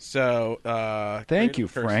 So, thank you,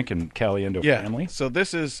 Frank and Caliendo family. So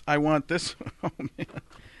this is. I want this. Oh man.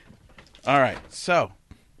 All right, so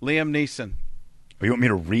Liam Neeson. Oh, you want me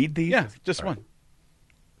to read these? Yeah, just one.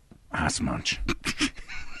 Ass munch.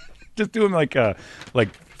 Just do them like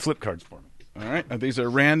flip cards for me. All right, these are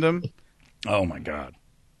random. Oh my God.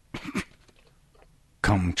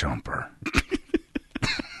 Cum jumper.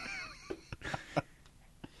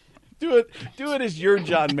 Do it as your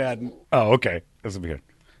John Madden. Oh, okay. This will be good.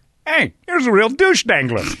 Hey, here's a real douche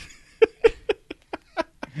dangler.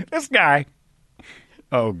 This guy.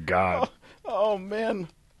 Oh, God. Oh man.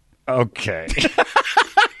 Okay.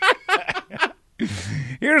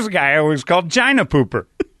 Here's a guy I always called China Pooper.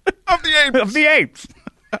 Of the Apes. Of the Apes.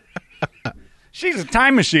 She's a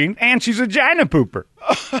time machine, and she's a China Pooper.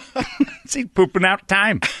 She's pooping out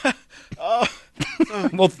time.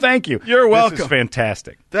 Well, thank you. You're welcome. This is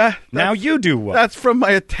fantastic. Now you do one. That's from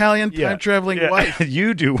my Italian time-traveling wife.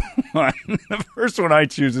 You do one. The first one I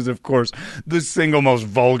choose is, of course, the single most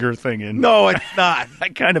vulgar thing in. No, it's not. I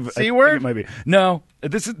kind of C word? It might be. No,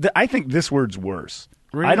 I think this word's worse.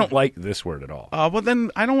 Really? I don't like this word at all. Well,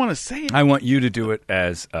 then I don't want to say it. I want you to do it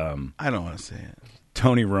as I don't want to say it.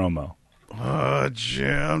 Tony Romo. Oh,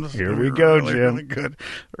 Jim. Here we go, really, Jim. Really good.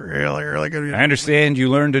 Really good. I understand you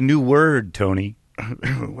learned a new word, Tony.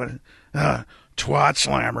 Twat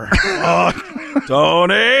slammer.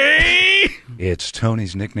 Tony! It's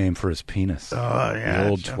Tony's nickname for his penis. Oh, yeah. The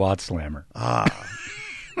old twat slammer.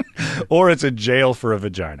 Or it's a jail for a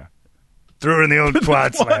vagina. Threw in the old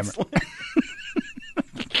twat slammer.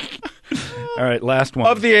 All right, last one.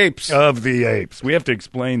 Of the Apes. Of the Apes. We have to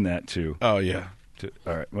explain that, too. Oh, yeah.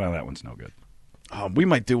 All right, well, that one's no good. We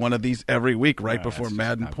might do one of these every week before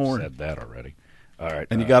Madden I've Porn. said that already. All right.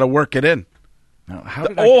 And you got to work it in. Now, how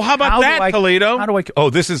about that, Toledo? How do I?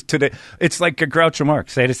 Oh, this is today. It's like a Groucho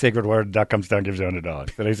Marx. Say the sacred word, duck comes down, gives down to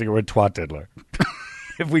dog. Say the sacred word, twat diddler.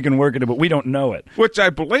 If we can work it, but we don't know it. Which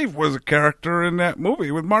I believe was a character in that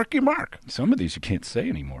movie with Marky Mark. Some of these you can't say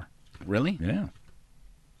anymore. Really? Yeah.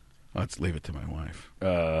 Let's leave it to my wife.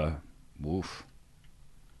 Woof.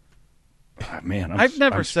 Man, I've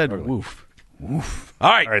never said struggling. woof. Woof. All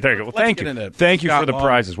right, there you go. Well, thank you. Thank you for the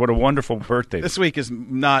prizes. What a wonderful birthday. This week is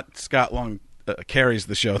not Scott Long carries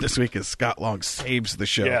the show. This week is Scott Long saves the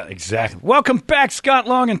show. Yeah, exactly. Welcome back, Scott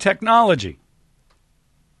Long and Technology.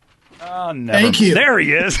 Oh, never. Thank you. There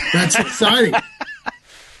he is. That's exciting.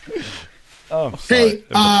 Oh, hey,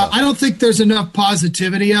 I don't think there's enough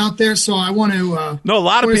positivity out there, so I want to. No, a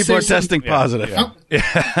lot of people are testing positive.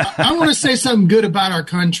 I want to say something good about our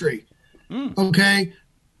country. Okay,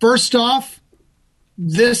 first off,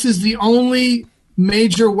 this is the only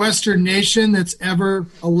major Western nation that's ever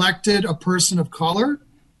elected a person of color.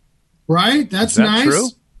 Right? That's nice. True?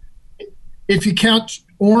 If you count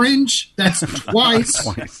orange, that's twice.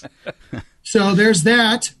 So there's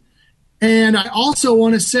that. And I also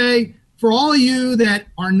want to say, for all of you that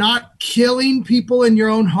are not killing people in your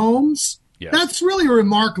own homes, that's really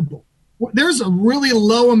remarkable. There's a really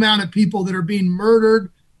low amount of people that are being murdered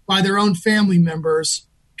by their own family members,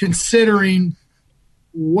 considering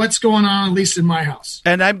what's going on, at least in my house.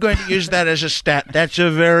 And I'm going to use that as a stat. That's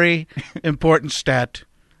a very important stat.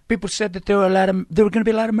 People said that there were going to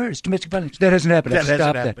be a lot of murders, domestic violence. That hasn't happened.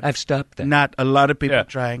 I've stopped that. Not a lot of people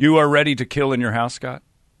trying. You are ready to kill in your house, Scott?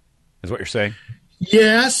 Is what you're saying?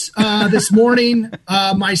 Yes. This morning,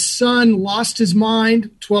 my son lost his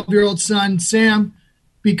mind, 12-year-old son, Sam,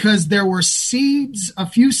 because there were a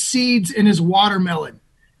few seeds in his watermelon.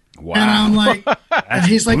 Wow. And I'm like, and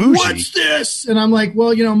he's like, bougie. What's this? And I'm like,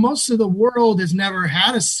 well, most of the world has never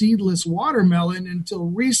had a seedless watermelon until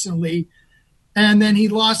recently. And then he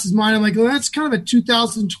lost his mind. I'm like, well, that's kind of a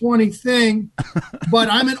 2020 thing, but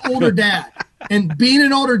I'm an older dad. And being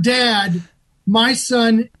an older dad, my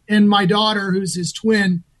son and my daughter, who's his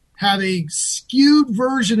twin, have a skewed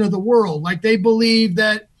version of the world. Like they believe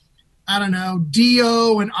that, I don't know,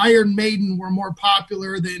 Dio and Iron Maiden were more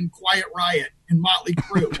popular than Quiet Riot and Motley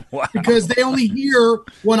Crue. Wow. Because they only hear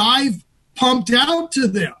what I've pumped out to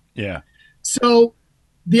them. Yeah. So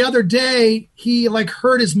the other day, he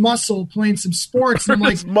hurt his muscle playing some sports. And I'm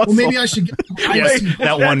like, well, maybe I should get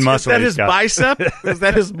that one muscle. Is that his bicep? Is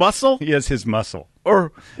that his muscle? He has his muscle.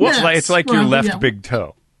 Or it's like your left big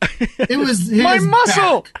toe. It was his my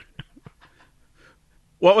muscle. Back.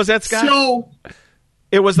 What was that, Scott? So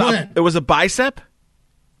it was a bicep?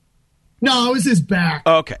 No, it was his back.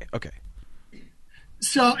 Okay.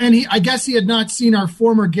 So, and I guess he had not seen our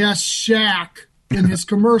former guest Shaq in his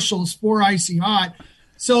commercials for Icy Hot.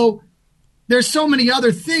 So there's so many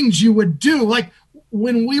other things you would do. Like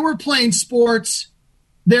when we were playing sports,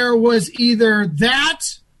 there was either that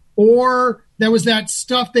or there was that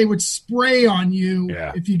stuff they would spray on you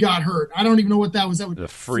if you got hurt. I don't even know what that was. That would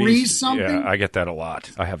freeze something? Yeah, I get that a lot.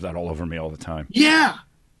 I have that all over me all the time. Yeah.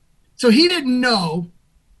 So he didn't know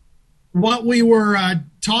what we were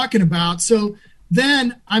talking about. So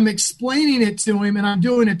then I'm explaining it to him, and I'm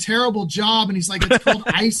doing a terrible job. And he's like, it's called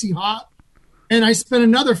Icy Hot. And I spent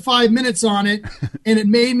another 5 minutes on it, and it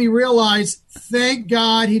made me realize, thank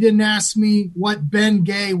God he didn't ask me what Ben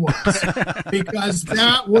Gay was, because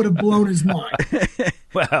that would have blown his mind.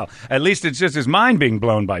 Well, at least it's just his mind being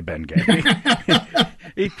blown by Ben Gay.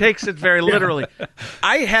 He takes it very literally.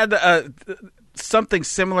 I had something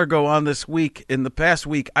similar go on this week. In the past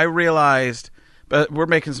week, I realized we're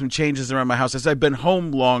making some changes around my house. As I've been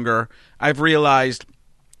home longer, I've realized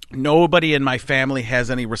nobody in my family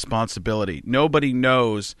has any responsibility. Nobody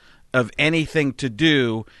knows of anything to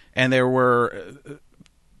do, and there were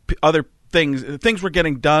other things were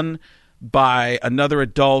getting done by another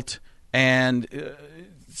adult, and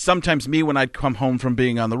sometimes me when I'd come home from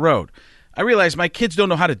being on the road. I realized my kids don't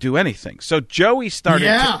know how to do anything. So Joey started,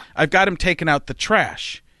 I've got him taking out the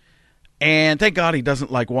trash. And thank God he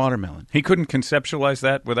doesn't like watermelon. He couldn't conceptualize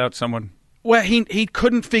that without someone? Well, he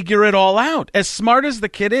couldn't figure it all out. As smart as the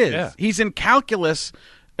kid is, he's in calculus,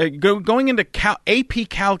 going into AP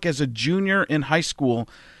Calc as a junior in high school,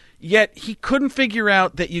 yet he couldn't figure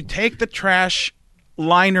out that you take the trash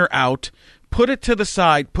liner out, put it to the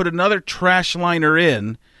side, put another trash liner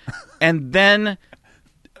in, and then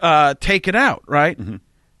take it out, right? Mm-hmm.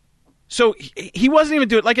 So he wasn't even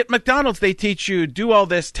doing it. Like at McDonald's, they teach you, do all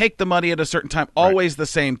this, take the money at a certain time, always the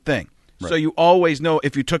same thing. Right. So you always know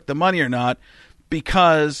if you took the money or not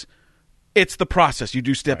because it's the process. You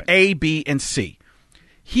do step A, B, and C.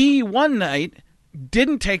 He, one night,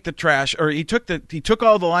 didn't take the trash, or he took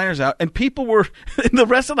all the liners out, and people were in the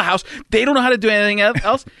rest of the house. They don't know how to do anything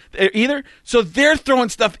else either, so they're throwing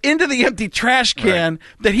stuff into the empty trash can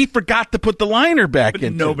that he forgot to put the liner back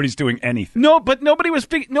in. Nobody's doing anything. No, but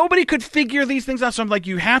nobody could figure these things out. So I'm like,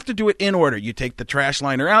 you have to do it in order. You take the trash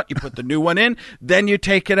liner out, you put the new one in, then you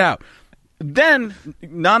take it out. Then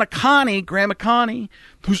Grandma Connie,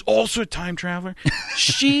 who's also a time traveler,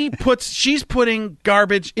 she's putting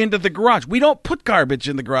garbage into the garage. We don't put garbage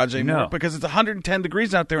in the garage anymore because it's 110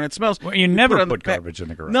 degrees out there and it smells. Well, you never put garbage in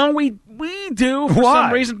the garage. No, we do for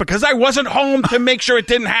some reason because I wasn't home to make sure it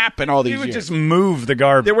didn't happen all these years. You would just move the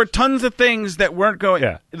garbage. There were tons of things that weren't going.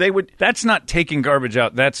 Yeah, That's not taking garbage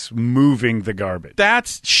out. That's moving the garbage.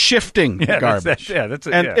 That's shifting the garbage.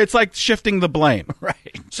 It's like shifting the blame. Right.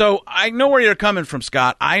 So I know where you're coming from,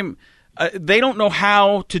 Scott. They don't know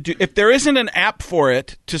how to do. If there isn't an app for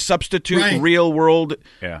it to substitute real world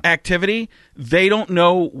activity, they don't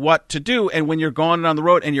know what to do. And when you're going on the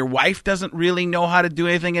road, and your wife doesn't really know how to do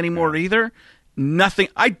anything anymore either, nothing.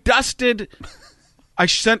 I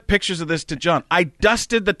sent pictures of this to John. I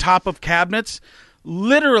dusted the top of cabinets.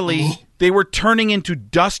 Literally, they were turning into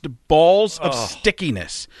dust balls of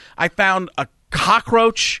stickiness. I found a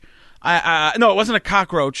cockroach. No, it wasn't a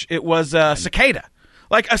cockroach. It was a cicada.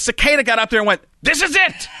 Like a cicada got up there and went, "This is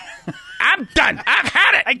it. I'm done. I've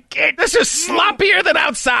had it. I can't. This is sloppier than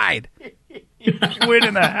outside." Went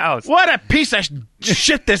in the house. What a piece of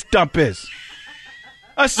shit this dump is.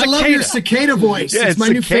 A cicada. I love your cicada voice. Yeah, it's my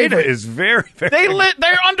new favorite. Cicada is very, very.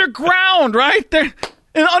 They're underground, right?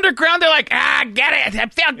 In the underground, they're like, get it. I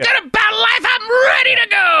feel good about life. I'm ready to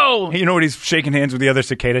go. You know what? He's shaking hands with the other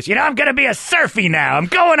cicadas. You know, I'm going to be a surfy now. I'm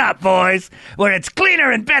going up, boys, where it's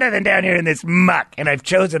cleaner and better than down here in this muck. And I've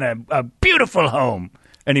chosen a beautiful home.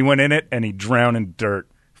 And he went in it, and he drowned in dirt.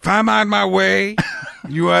 If I'm on my way,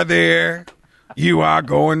 you are there. You are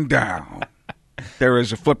going down. There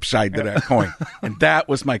is a flip side to that coin. And that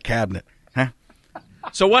was my cabinet. Huh?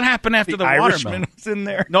 So what happened after the Irishman was in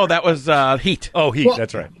there? No, that was Heat. Oh, Heat. Well,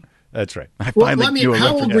 that's right.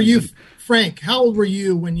 How old were you, Frank? How old were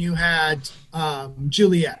you when you had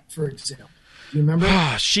Juliet, for example? Do you remember?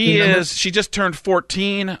 She just turned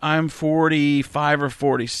 14. I'm 45 or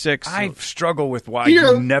 46. I struggle with why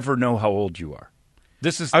you never know how old you are.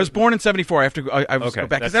 I was born in 74. I have to go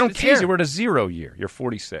back because I don't care. Easy. We're at a 0 year. You're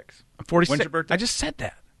 46. I'm 46. When's your birthday? I just said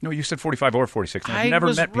that. No, you said 45 or 46. I've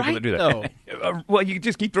never met people that do that. Well, you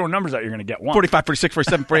just keep throwing numbers out. You're going to get one. 45, 46,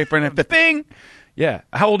 47, 48, 49, 50. Bing! Yeah.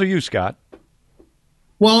 How old are you, Scott?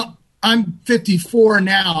 Well, I'm 54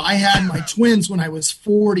 now. I had my twins when I was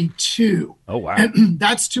 42. Oh, wow.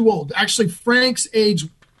 That's too old. Actually, Frank's age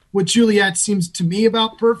with Juliet seems to me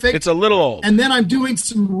about perfect. It's a little old. And then I'm doing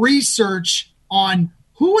some research on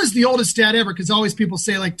who was the oldest dad ever, because always people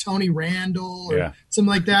say like Tony Randall or something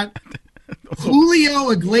like that. Julio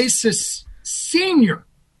Iglesias Sr.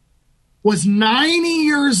 was 90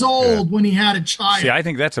 years old when he had a child. See, I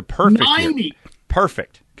think that's a perfect 90. Year.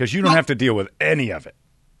 Perfect, because you don't have to deal with any of it.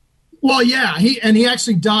 Well, yeah, he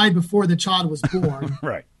actually died before the child was born.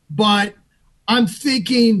 Right. But I'm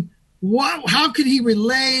thinking, how could he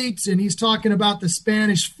relate? And he's talking about the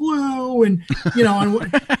Spanish flu, and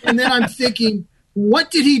and then I'm thinking, what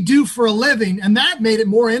did he do for a living? And that made it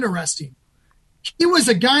more interesting. He was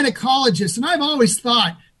a gynecologist, and I've always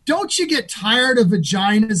thought, don't you get tired of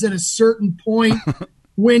vaginas at a certain point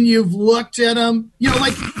when you've looked at them? You know,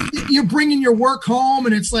 like you're bringing your work home,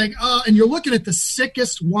 and it's like, and you're looking at the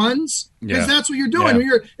sickest ones, because that's what you're doing.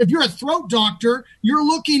 Yeah. If you're a throat doctor, you're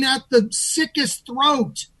looking at the sickest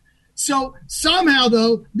throat. So somehow,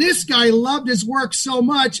 though, this guy loved his work so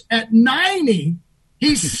much, at 90,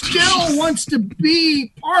 he still wants to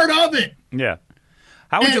be part of it. Yeah.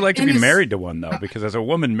 How would you like to be it's- married to one, though? Because as a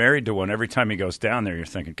woman married to one, every time he goes down there, you're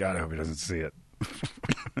thinking, God, I hope he doesn't see it.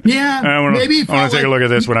 Yeah, I want maybe to take a look at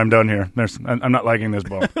this when I'm done here. I'm not liking this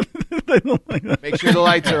ball. Make sure the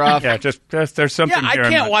lights are off. Yeah, just there's something Yeah, I here.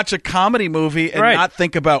 can't watch a comedy movie and Right. not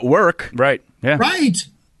think about work. Right, yeah. Right.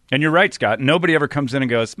 And you're right, Scott. Nobody ever comes in and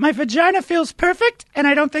goes, My vagina feels perfect, and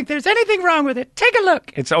I don't think there's anything wrong with it. Take a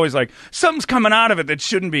look. it's always like, something's coming out of it that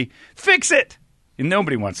shouldn't be. Fix it. And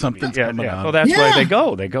nobody wants Something's something. coming out. Well, that's why Yeah. they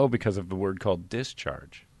go. They go because of the word called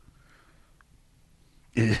discharge.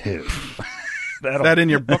 That in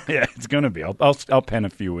your book? Yeah, it's going to be. I'll pen a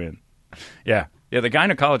few in. Yeah. Yeah, the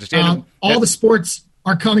gynecologist. Yeah, All the sports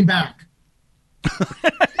are coming back.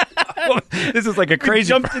 this is like a crazy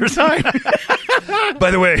jumped in person.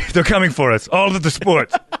 By the way, they're coming for us. All of the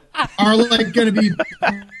sports. Are like going to be.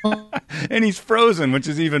 And he's frozen, which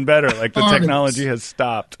is even better. Like the Artists. technology has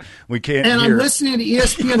stopped. We can't And hear. I'm listening to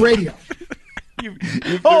ESPN radio.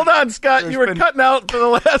 Hold on, Scott. There's You were been- cutting out for the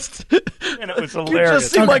last. And it was You hilarious.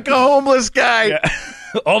 just seem like a homeless guy. Yeah.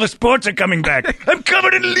 All the sports are coming back. I'm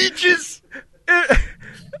covered in leeches.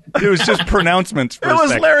 It was just pronouncements for It a was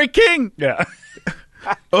second. Larry King. Yeah.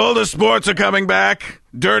 All the sports are coming back.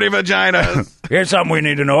 Dirty vaginas. Here's something we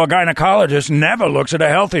need to know. A gynecologist never looks at a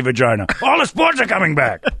healthy vagina. All the sports are coming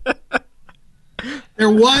back. There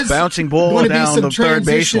was Bouncing ball going to be down some the third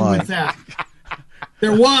transition baseline. with that.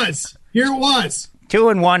 There was. Here it was.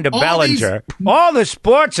 2-1 to All Bellinger. All the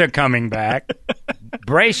sports are coming back.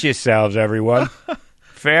 Brace yourselves,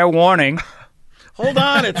 Fair warning. Hold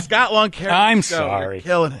on, it's Scott Long. I'm Go. sorry. You're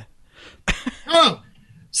killing it. Oh,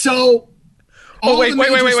 so. Oh all wait, the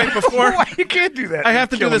wait, wait, major wait, wait! Before You can't do that. I have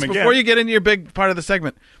to do Kill this him before again. you get into your big part of the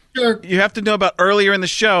segment. Sure. You have to know about earlier in the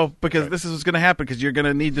show because this is what's going to happen because you're going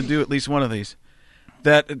to need to do at least one of these.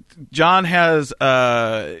 That John has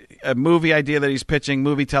a movie idea that he's pitching,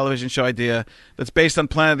 movie television show idea that's based on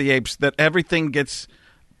Planet of the Apes. That everything gets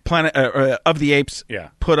Planet of the Apes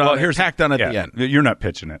put on, tacked on at the end. You're not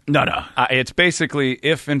pitching it. No, no. It's basically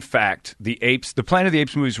if, in fact, the Planet of the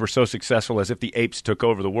Apes movies were so successful as if the apes took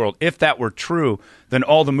over the world. If that were true, then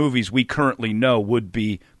all the movies we currently know would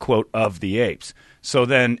be, quote, of the apes. So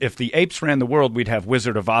then if the apes ran the world, we'd have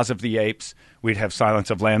Wizard of Oz of the Apes. We'd have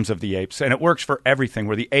Silence of Lambs of the Apes. And it works for everything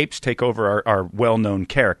where the apes take over our well-known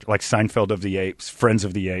character, like Seinfeld of the Apes, Friends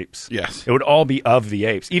of the Apes. Yes. It would all be of the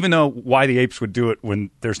apes, even though why the apes would do it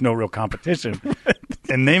when there's no real competition.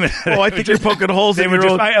 And name it. Oh, I think you're poking holes in your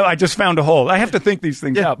own. I just found a hole. I have to think these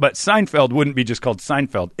things out. But Seinfeld wouldn't be just called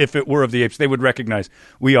Seinfeld. If it were of the apes, they would recognize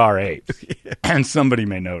we are apes. And somebody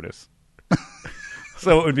may notice.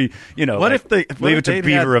 So it would be, What if they leave it to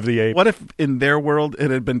Beaver of the Apes? What if in their world it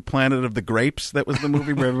had been Planet of the Grapes? That was the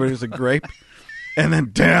movie where everybody was a grape, and then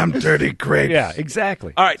damn dirty grapes. Yeah,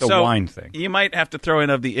 exactly. All right, the so wine thing. You might have to throw in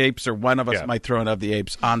of the apes, or one of us might throw in of the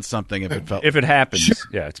apes on something if it felt. If it happens,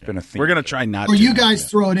 yeah, it's been a theme. We're gonna try not. Or to. you guys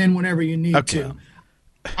throw it in whenever you need to.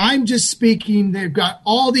 I'm just speaking. They've got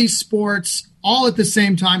all these sports all at the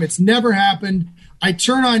same time. It's never happened. I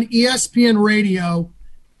turn on ESPN radio,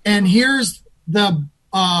 and here's the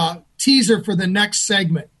teaser for the next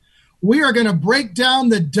segment. We are going to break down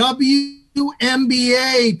the WNBA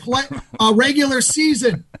regular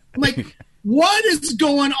season. I'm like, what is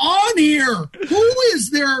going on here? Who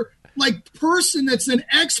is their person that's an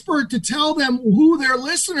expert to tell them who their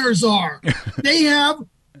listeners are? They have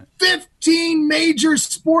 15 major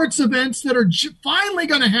sports events that are finally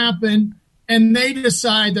going to happen, and they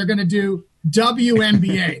decide they're going to do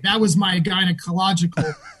WNBA. That was my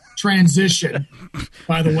gynecological transition,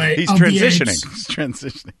 by the way. He's of the transitioning. apes. He's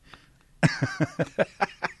transitioning.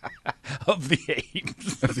 Of the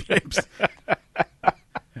apes. Of the apes.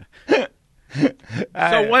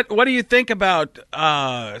 So what do you think about?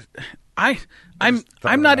 I'm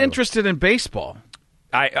not interested in baseball.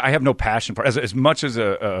 I have no passion for it. As much as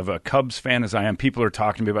of a Cubs fan as I am. People are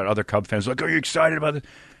talking to me about other Cubs fans. Like, are you excited about this?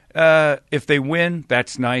 If they win,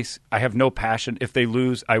 that's nice. I have no passion. If they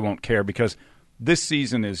lose, I won't care because this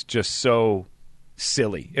season is just so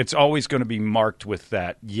silly. It's always going to be marked with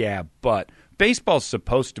that. Yeah, but baseball's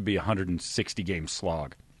supposed to be a 160-game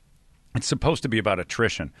slog. It's supposed to be about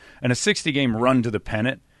attrition. And a 60-game run to the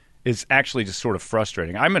pennant is actually just sort of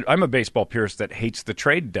frustrating. I'm a baseball purist that hates the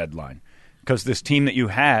trade deadline because this team that you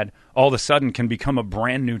had all of a sudden can become a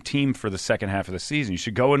brand new team for the second half of the season. You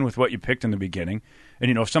should go in with what you picked in the beginning. And,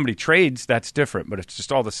 if somebody trades, that's different. But it's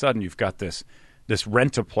just all of a sudden you've got this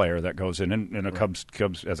rent-a-player that goes in. And a Cubs,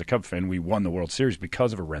 as a Cubs fan, we won the World Series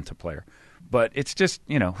because of a rent-a-player. But it's just,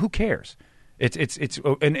 who cares? And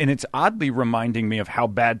it's oddly reminding me of how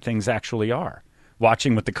bad things actually are.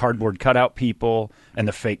 watching with the cardboard cutout people and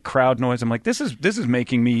the fake crowd noise. I'm like, this is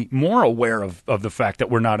making me more aware of the fact that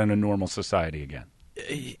we're not in a normal society again.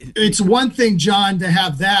 It's one thing, John, to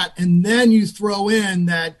have that, and then you throw in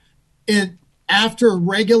that after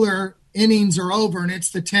regular innings are over and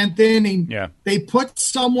it's the 10th inning, they put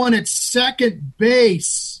someone at second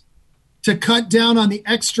base to cut down on the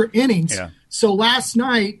extra innings. Yeah. So last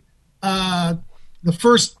night, the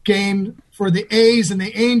first game for the A's and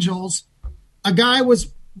the Angels, a guy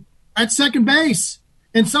was at second base,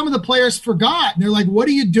 and some of the players forgot. And they're like, what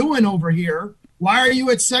are you doing over here? Why are you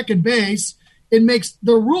at second base? The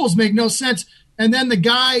rules make no sense. And then the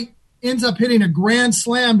guy ends up hitting a grand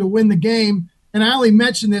slam to win the game. And I only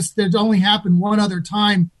mention this, that only happened one other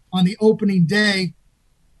time on the opening day.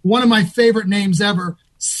 One of my favorite names ever,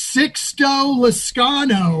 Sixto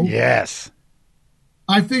Lezcano. Yes.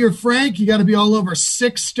 I figure, Frank, you got to be all over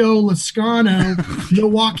Sixto Lezcano,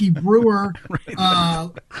 Milwaukee Brewer.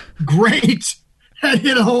 Great. Had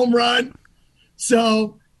hit a home run.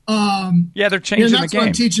 So, they're changing the game. That's what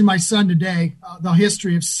I'm teaching my son today, the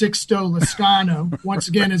history of Sixto Lezcano. Once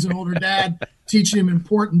again, as an older dad, teaching him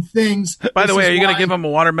important things. By the way, are you going to give him a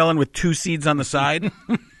watermelon with 2 seeds on the side?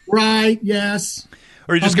 Right, yes.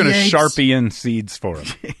 Or you're just going to Sharpie in seeds for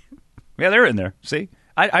him? Yeah, they're in there. See?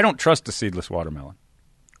 I don't trust a seedless watermelon.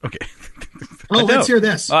 Okay. Let's hear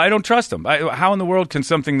this. I don't trust them. How in the world can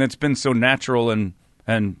something that's been so natural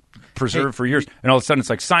and preserved for years, and all of a sudden it's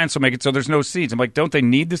like science will make it so there's no seeds? I'm like, don't they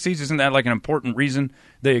need the seeds? Isn't that like an important reason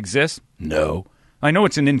they exist? No. I know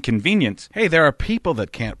it's an inconvenience. Hey, there are people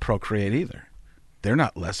that can't procreate either. They're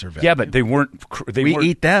not lesser value. Yeah, but they weren't. We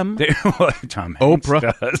eat them. Tom Hanks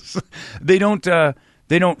does. They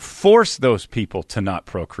don't force those people to not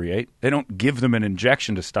procreate. They don't give them an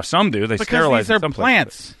injection to stuff. Some do. They sterilize these are some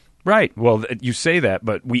plants. Places. Right. Well, you say that,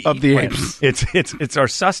 but we of eat the plants. apes. It's our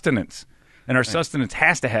sustenance. And our sustenance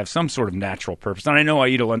has to have some sort of natural purpose. And I know I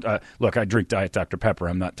eat look, I drink Diet Dr. Pepper.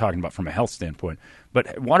 I'm not talking about from a health standpoint.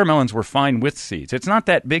 But watermelons were fine with seeds. It's not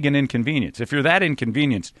that big an inconvenience. If you're that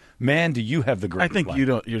inconvenienced, man, do you have the great I think life.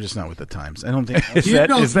 You're just not with the times. I don't think you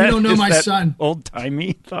don't know my son.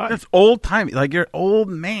 Old-timey thought? That's old-timey. Like you're old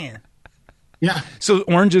man. Yeah. So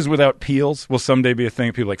oranges without peels will someday be a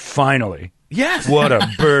thing. People are like, finally. Yes. What a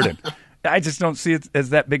burden. I just don't see it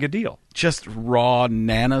as that big a deal. Just raw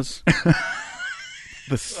nanas.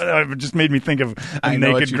 It just made me think of a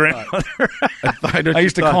naked grandmother. I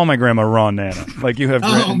used to call my grandma Raw Nana. Like you have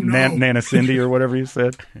Nana Cindy or whatever you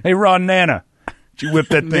said. Hey, Raw Nana. Did you whip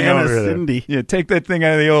that thing Nana over Cindy. there? Yeah, take that thing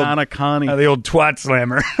out of the old Nana Connie. Out of the old twat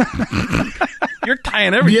slammer. You're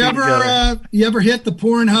tying everything together. You ever hit the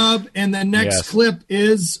Pornhub and the next clip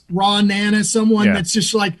is Raw Nana, someone that's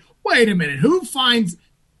just like, wait a minute, who finds...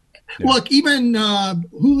 Yeah. Look, even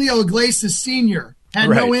Julio Iglesias Sr. had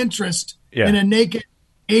no interest in a naked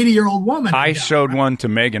 80-year-old woman. I showed one to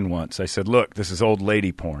Megan once. I said, look, this is old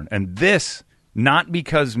lady porn. And this, not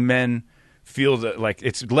because men feel that like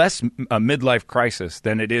it's less a midlife crisis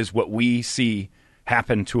than it is what we see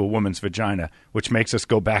happen to a woman's vagina, which makes us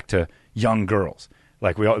go back to young girls.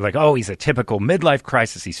 Like we all like, oh, he's a typical midlife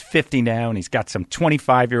crisis. He's 50 now, and he's got some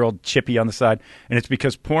 25-year-old chippy on the side. And it's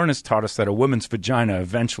because porn has taught us that a woman's vagina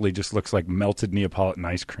eventually just looks like melted Neapolitan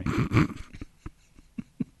ice cream.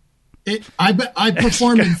 I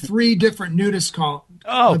performed in 3 different nudist calls.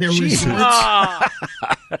 Oh, Jesus!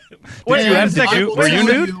 Were you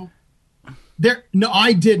nude? No,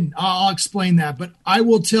 I didn't. I'll explain that. But I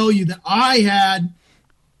will tell you that I had,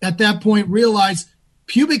 at that point, realized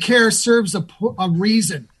pubic hair serves a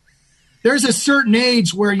reason. There's a certain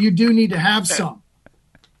age where you do need to have some.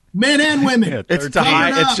 Men and women. It's to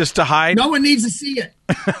hide. It's just to hide. No one needs to see it.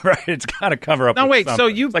 Right. It's got to cover up. No, wait. Something. So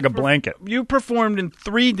you like a blanket. You performed in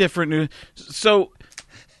 3 different. So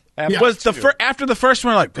was after the first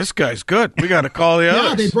one, like, this guy's good. We got to call the others.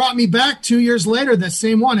 Yeah, they brought me back 2 years later. The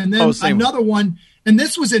same one, and then another one. And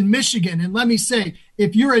this was in Michigan. And let me say,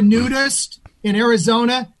 if you're a nudist in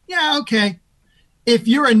Arizona, yeah, okay. If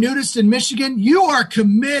you're a nudist in Michigan, you are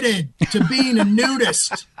committed to being a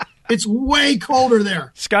nudist. It's way colder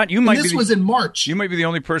there. Scott, this was in March. You might be the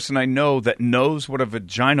only person I know that knows what a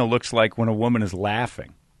vagina looks like when a woman is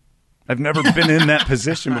laughing. I've never been in that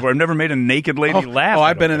position before. I've never made a naked lady laugh. Oh,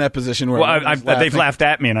 I've been in that position where they've laughed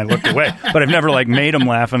at me and I looked away. But I've never made them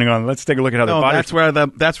laugh and gone, let's take a look at how their body.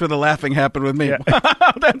 That's where the laughing happened with me. Yeah.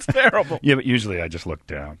 Wow, that's terrible. Yeah, but usually I just look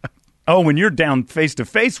down. Oh, when you're down face to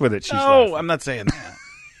face with it, she's laughing. I'm not saying that.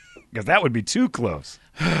 Because that would be too close.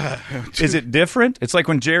 Is it different? It's like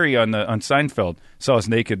when Jerry on Seinfeld saw his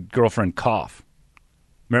naked girlfriend cough.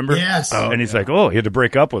 Remember? Yes. And he's like, he had to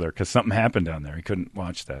break up with her because something happened down there. He couldn't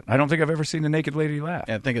watch that. I don't think I've ever seen a naked lady laugh.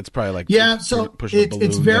 I think it's probably like so pushing a balloon.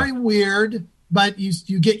 it's very weird, but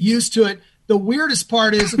you get used to it. The weirdest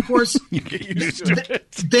part is, of course,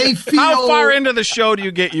 they feel. How far into the show do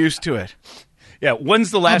you get used to it? Yeah, when's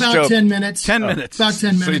the last about joke? 10 minutes. 10 minutes. About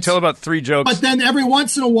 10 minutes. So you tell about 3 jokes. But then every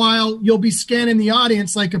once in a while, you'll be scanning the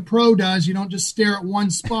audience like a pro does. You don't just stare at one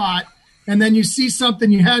spot. And then you see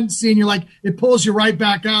something you hadn't seen. You're like, it pulls you right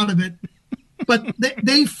back out of it. But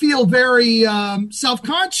they feel very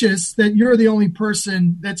self-conscious that you're the only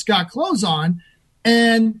person that's got clothes on.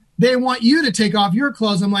 And they want you to take off your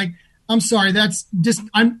clothes. I'm like, I'm sorry. That's just,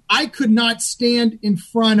 I could not stand in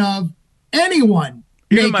front of anyone.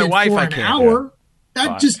 Even my naked wife, for I an can't. hour.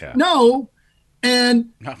 That just no.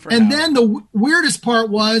 And then the weirdest part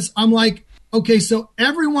was, I'm like, okay, so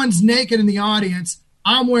everyone's naked in the audience.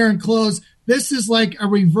 I'm wearing clothes. This is like a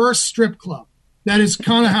reverse strip club. That is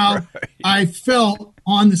kind of how I felt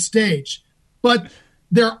on the stage. But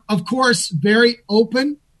they're, of course, very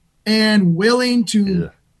open and willing to.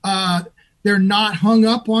 They're not hung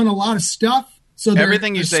up on a lot of stuff. So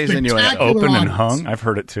everything you say is innuendo. Open and hung. I've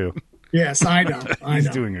heard it too. Yes, I know. He's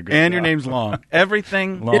doing a good and job. your name's Long.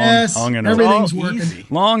 Everything long, yes, hung, and everything's open. working. Easy.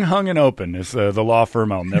 Long, hung, and open is the law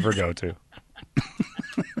firm I'll never go to.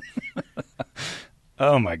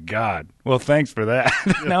 Oh, my God. Well, thanks for that.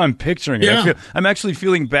 Now I'm picturing it. I'm actually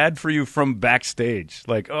feeling bad for you from backstage.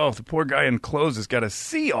 Like, the poor guy in clothes has got to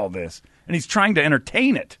see all this, and he's trying to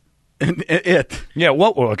entertain it. It. Yeah,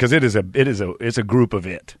 well, because it's a group of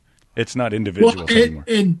it. It's not individuals anymore.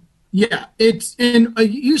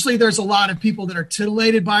 Usually there's a lot of people that are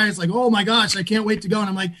titillated by it. It's like, oh my gosh, I can't wait to go. And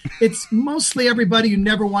I'm like, it's mostly everybody you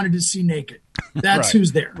never wanted to see naked. That's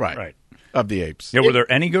who's there. Right. Of the Apes. Yeah, were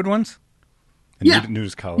there any good ones?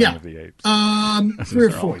 News column of the Apes. 3 or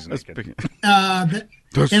 4.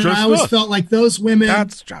 And I always felt like those women.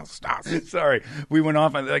 That's just us. Sorry, we went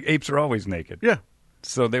off. Like apes are always naked. Yeah.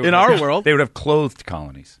 So they would in our world they would have clothed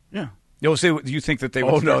colonies. Yeah. So do you think that they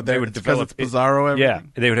would? They would develop bizarro.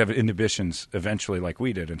 Everything? Yeah, they would have inhibitions eventually, like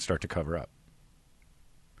we did, and start to cover up.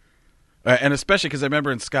 And especially because I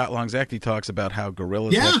remember in Scott Long's act, he talks about how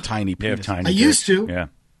gorillas have tiny penises. Tiny I used to. Yeah.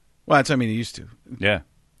 Well, that's he used to. Yeah.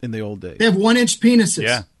 In the old days, they have 1-inch penises.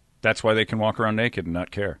 Yeah, that's why they can walk around naked and not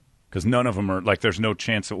care. Because none of them are like. There's no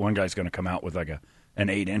chance that one guy's going to come out with like an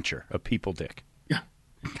 8-incher, a people dick. Yeah.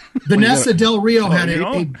 Vanessa Del Rio had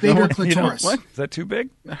a bigger clitoris. What? Is that too big?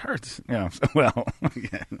 It hurts. Yeah. Well.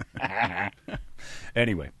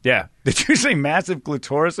 Anyway, yeah. Did you say massive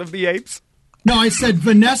clitoris of the apes? No, I said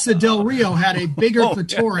Vanessa Del Rio had a bigger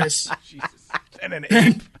clitoris than an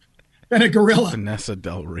ape. Than a gorilla. Vanessa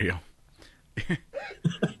Del Rio.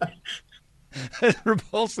 It's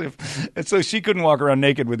repulsive. And so she couldn't walk around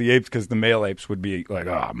naked with the apes because the male apes would be like,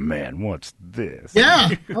 oh, man, what's this? Yeah.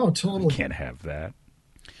 Oh, totally. Can't have that.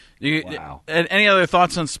 Wow. Any other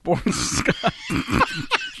thoughts on sports, Scott?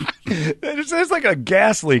 There's like a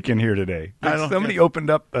gas leak in here today. Somebody opened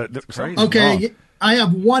up. Okay, I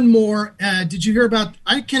have one more. Did you hear about?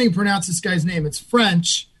 I can't even pronounce this guy's name. It's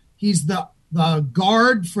French. He's the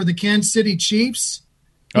guard for the Kansas City Chiefs.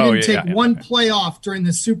 He didn't take one playoff during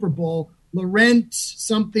the Super Bowl. Laurent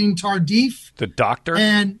something Tardif. The doctor?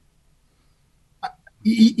 And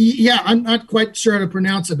I'm not quite sure how to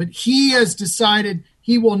pronounce it, but he has decided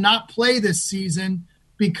he will not play this season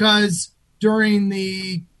because during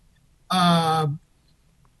the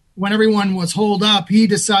when everyone was holed up, he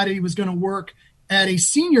decided he was going to work at a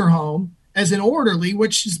senior home as an orderly,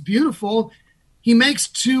 which is beautiful. He makes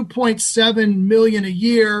 $2.7 million a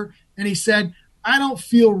year, and he said, I don't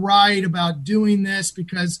feel right about doing this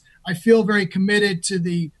because I feel very committed to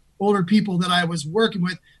the older people that I was working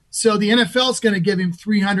with. So the NFL is going to give him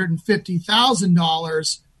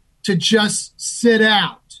 $350,000 to just sit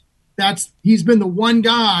out. He's been the one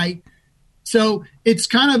guy. So it's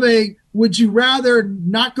kind of would you rather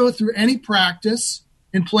not go through any practice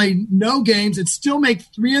and play no games and still make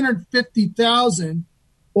 $350,000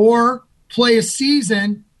 or play a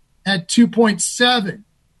season at 2.7?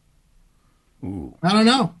 Ooh. I don't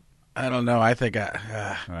know. I think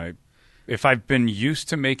if I've been used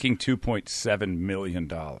to making $2.7 million,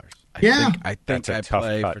 I think that's a tough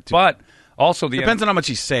play cut. for But also depends on how much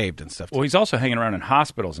he saved and stuff. Well, he's also hanging around in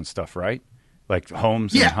hospitals and stuff, right? Like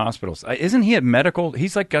homes and hospitals. Isn't he a medical?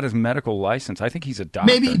 He's like got his medical license. I think he's a doctor.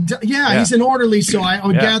 Maybe, he's an orderly, so I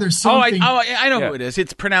would gather something. I know who it is.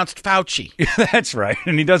 It's pronounced Fauci. That's right.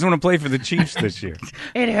 And he doesn't want to play for the Chiefs this year.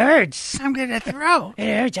 It hurts. I'm going to throw.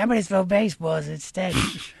 It hurts. I'm going to throw baseballs instead.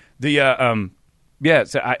 Yeah,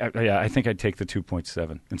 so I think I'd take the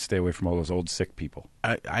 2.7 and stay away from all those old sick people.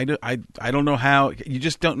 I don't know how. You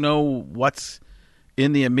just don't know what's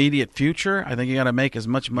in the immediate future. I think you got to make as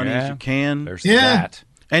much money as you can. There's that.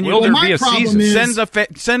 And will there be a season?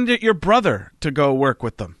 Send your brother to go work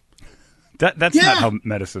with them. That's not how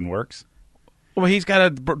medicine works. Well, he's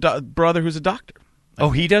got a brother who's a doctor.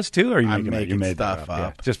 Oh, he does too? Or you made stuff that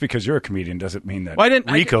up. Yeah. Just because you're a comedian doesn't mean that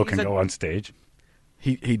Rico can go on stage.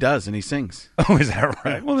 He does, and he sings. Oh, is that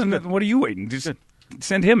right? Well, then what are you waiting? Just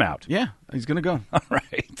send him out. Yeah, he's going to go. All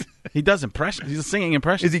right. He does impressions. He's a singing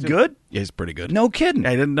impression. Is he good? Yeah, he's pretty good. No kidding.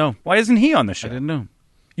 I didn't know. Why isn't he on the show? I didn't know.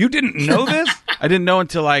 You didn't know this? I didn't know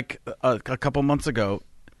until like a couple months ago.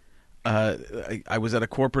 I was at a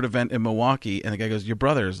corporate event in Milwaukee, and the guy goes, "Your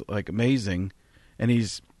brother's like amazing," and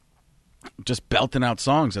he's just belting out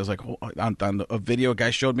songs. I was like, on a video a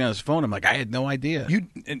guy showed me on his phone. I'm like, I had no idea. You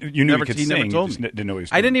knew he could sing. Never told me. Didn't know he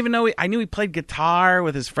was. I didn't even know. I knew he played guitar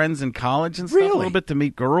with his friends in college and stuff a little bit to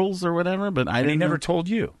meet girls or whatever. But he never told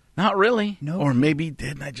you. Not really. No. Or maybe he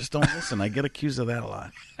did, and I just don't listen. I get accused of that a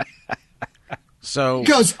lot. So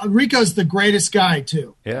Rico's the greatest guy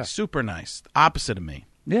too. Yeah, super nice. Opposite of me.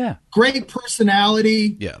 Yeah, great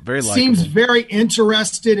personality. Yeah, very likable. Seems very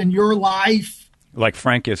interested in your life. Like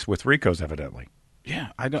Frank is with Rico's, evidently. Yeah,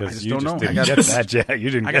 I just don't know. Didn't get that. Yeah, you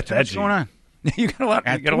didn't get that. What's going on? You got a lot.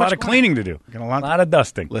 You got a lot of cleaning to do. Got a lot of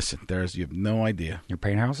dusting. Listen, you have no idea. You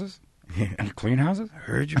paint houses? You clean houses? I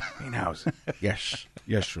heard you clean houses. Yes,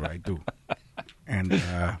 sir, I do. And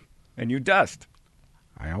you dust.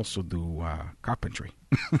 I also do carpentry.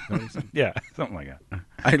 Yeah, something like that.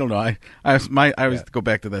 I don't know. I always go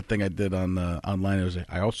back to that thing I did on online.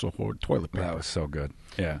 I also hoard toilet paper. That was so good.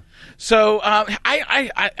 Yeah. So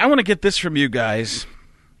I want to get this from you guys.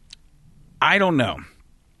 I don't know.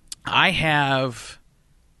 I have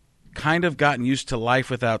kind of gotten used to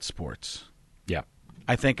life without sports. Yeah.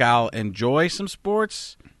 I think I'll enjoy some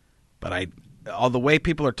sports, but all the way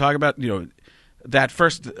people are talking about, that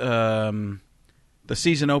first the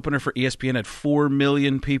season opener for ESPN had 4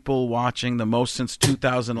 million people watching, the most since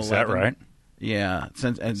 2011. Is that right? Yeah,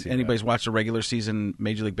 since anybody's watched a regular season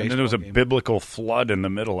Major League Baseball. And then there was game. a biblical flood in the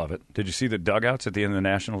middle of it. Did you see the dugouts at the end of the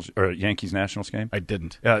Nationals or Yankees Nationals game? I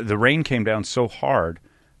didn't. The rain came down so hard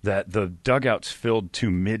that the dugouts filled to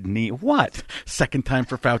mid-knee. What? Second time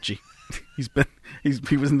for Fauci.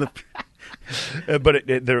 He was in the. But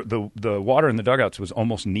the water in the dugouts was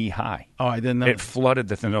almost knee high. Oh, I didn't know. It flooded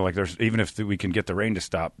the thing. Like even if we can get the rain to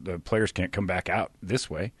stop, the players can't come back out this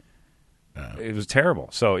way. It was terrible.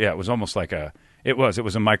 So yeah, it was almost like it was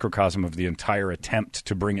a microcosm of the entire attempt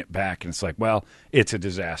to bring it back. And it's like, well, it's a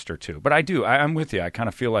disaster too. But I'm with you. I kind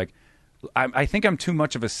of feel like I think I'm too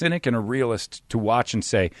much of a cynic and a realist to watch and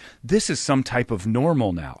say this is some type of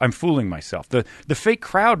normal now. I'm fooling myself. The fake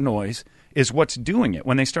crowd noise is what's doing it.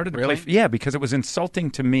 When they started to play, yeah, because it was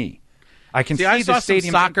insulting to me. I can see I saw the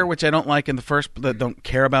stadium some soccer, which I don't like in the first, that don't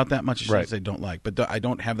care about that much. I shouldn't Right. say don't like, but I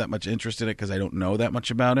don't have that much interest in it because I don't know that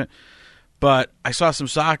much about it. But I saw some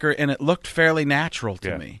soccer, and it looked fairly natural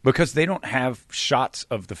to me. Because they don't have shots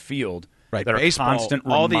of the field Right, that baseball, are constant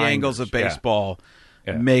all the reminders. angles of baseball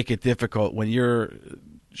make it difficult when you're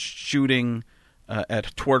shooting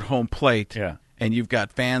toward home plate. Yeah. And you've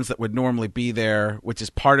got fans that would normally be there, which is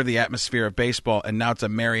part of the atmosphere of baseball, and now it's a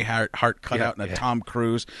Mary Hart cutout and a Tom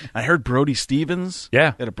Cruise. I heard Brody Stevens.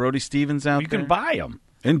 Yeah. Had a Brody Stevens out You there. can buy them.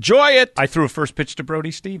 Enjoy it. I threw a first pitch to Brody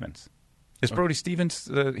Stevens. Is Brody Stevens?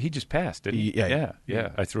 He just passed, didn't he? Yeah.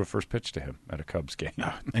 I threw a first pitch to him at a Cubs game,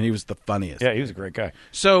 and he was the funniest. Yeah, he was a great guy.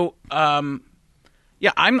 So,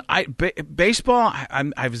 baseball.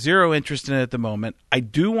 I have zero interest in it at the moment. I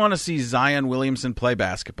do want to see Zion Williamson play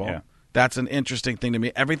basketball. Yeah. That's an interesting thing to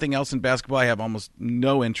me. Everything else in basketball, I have almost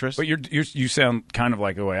no interest. But you sound kind of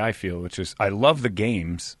like the way I feel, which is I love the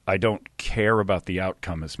games. I don't care about the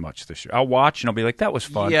outcome as much this year. I'll watch and I'll be like, that was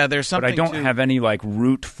fun. Yeah, there's something. But I don't have any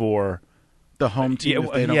root for the home team.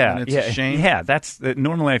 If they don't win, it's a shame. Yeah,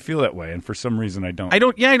 normally I feel that way, and for some reason I don't.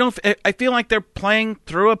 I feel like they're pling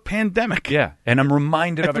through a pandemic. Yeah, and I'm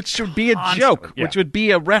reminded of it. Which should be a joke, which would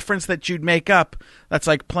be a reference that you'd make up. That's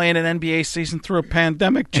like playing an NBA season through a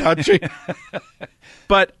pandemic, Judgy.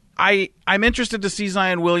 But I'm interested to see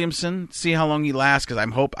Zion Williamson, see how long he lasts, because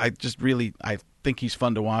I think he's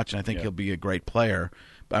fun to watch, and I think he'll be a great player.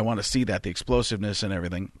 But I want to see that, the explosiveness and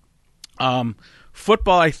everything.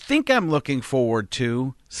 Football, I think I'm looking forward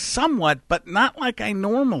to somewhat, but not like I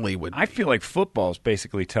normally would. I feel like football is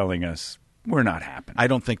basically telling us we're not happening. I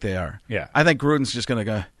don't think they are. Yeah. I think Gruden's just going to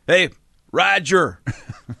go, hey, Roger,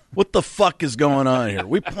 what the fuck is going on here?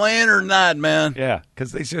 We playing or not, man? Yeah,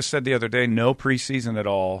 because they just said the other day, no preseason at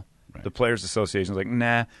all. Right. The Players Association was like,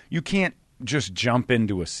 nah, you can't just jump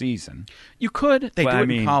into a season. You could. They do it in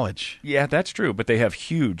mean, college. Yeah, that's true. But they have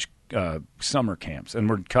huge summer camps, and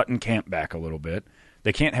we're cutting camp back a little bit.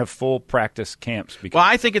 They can't have full practice camps. Because Well,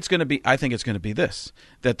 I think it's going to be this,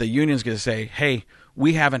 that the union's going to say, hey,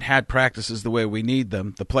 we haven't had practices the way we need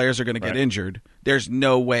them. The players are going to get injured. There's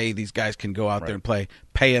no way these guys can go out there and play.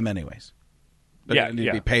 Pay them anyways. They're going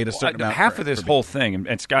to be paid a certain amount. Half of this whole thing,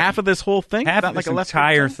 and Scott, half of this whole thing, half not of like this a left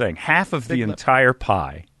entire thing, half of the entire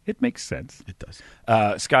pie. It makes sense. It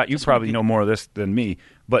does. Scott, you probably know more of this than me,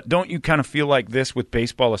 but don't you kind of feel like this with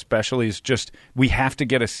baseball especially is just we have to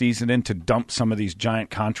get a season in to dump some of these giant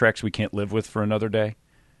contracts we can't live with for another day?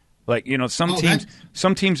 Like, you know, some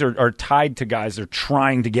teams are tied to guys they're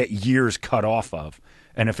trying to get years cut off of.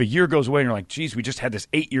 And if a year goes away and you're like, geez, we just had this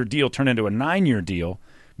 8-year deal turn into a 9-year deal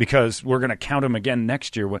because we're going to count them again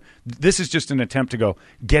next year. This is just an attempt to go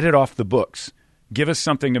get it off the books. Give us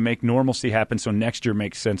something to make normalcy happen so next year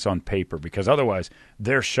makes sense on paper, because otherwise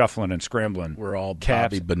they're shuffling and scrambling. We're all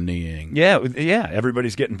Bobby Bonilla-ing. Yeah,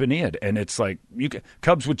 everybody's getting Bonilla. And it's like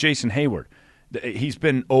Cubs with Jason Hayward. He's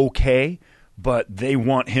been okay, but they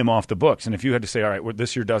want him off the books. And if you had to say, all right, well,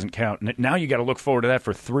 this year doesn't count, and now you got to look forward to that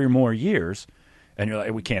for 3 more years, and you're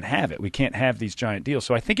like, we can't have it. We can't have these giant deals.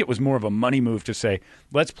 So I think it was more of a money move to say,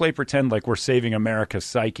 let's play pretend like we're saving America's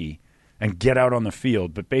psyche and get out on the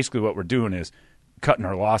field. But basically what we're doing is cutting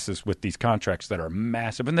our losses with these contracts that are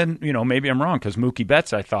massive. And then, you know, maybe I'm wrong because Mookie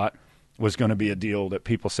Betts, I thought, was going to be a deal that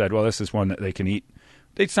people said, well, this is one that they can eat.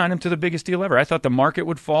 They'd sign him to the biggest deal ever. I thought the market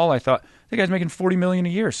would fall. I thought the guy's making $40 million a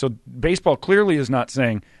year. So baseball clearly is not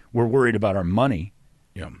saying we're worried about our money,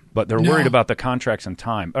 but they're worried about the contracts and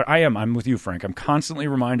time. I'm with you, Frank. I'm constantly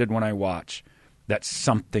reminded when I watch that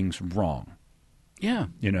something's wrong. Yeah.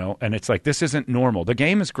 You know, and it's like, this isn't normal. The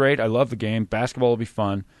game is great. I love the game. Basketball will be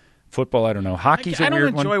fun. Football, I don't know. Hockey's a weird one. I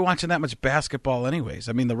don't enjoy watching that much basketball anyways.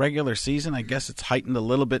 I mean, the regular season, I guess it's heightened a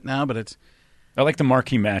little bit now, but it's... I like the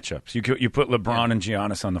marquee matchups. You put LeBron and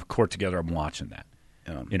Giannis on the court together, I'm watching that.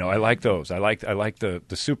 You know, I like those. I like the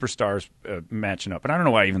superstars matching up. And I don't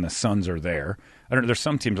know why even the Suns are there. I don't know. There's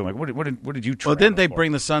some teams I'm like, what did you try? Well, didn't they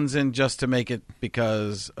bring the Suns in just to make it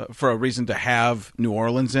because for a reason to have New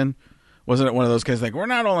Orleans in? Wasn't it one of those guys like, we're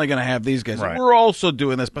not only going to have these guys, we're also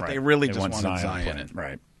doing this, but they really just wanted Zion in.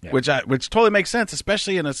 Right. Yeah. Which totally makes sense,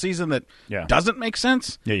 especially in a season that doesn't make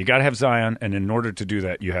sense. Yeah, you got to have Zion, and in order to do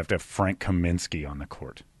that, you have to have Frank Kaminsky on the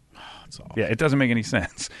court. Oh, that's awful. Yeah, it doesn't make any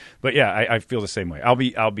sense. But yeah, I feel the same way.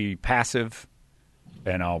 I'll be passive,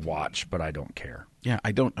 and I'll watch, but I don't care. Yeah,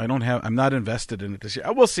 I'm not invested in it this year.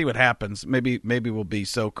 We'll see what happens. Maybe we'll be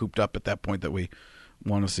so cooped up at that point that we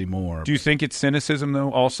want to see more. Do you think it's cynicism,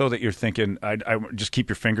 though, also, that you're thinking, I just keep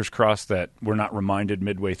your fingers crossed that we're not reminded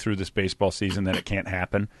midway through this baseball season that it can't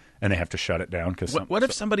happen and they have to shut it down? What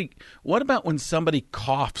about when somebody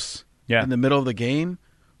coughs in the middle of the game?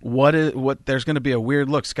 There's going to be a weird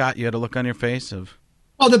look. Scott, you had a look on your face of...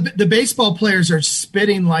 Oh, the baseball players are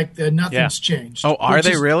spitting like nothing's changed. Oh, are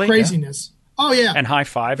they really? Craziness. Yeah. Oh, yeah. And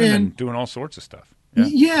high-fiving and doing all sorts of stuff.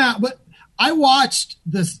 Yeah, but I watched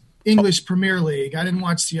this English Premier League. I didn't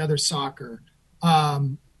watch the other soccer.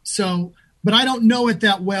 But I don't know it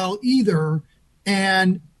that well either.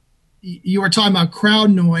 And you were talking about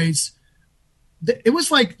crowd noise. It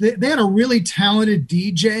was like they had a really talented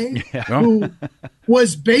DJ who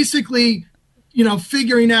was basically,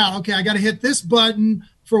 figuring out, okay, I got to hit this button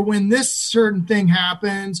for when this certain thing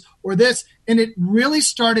happens or this. And it really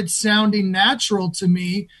started sounding natural to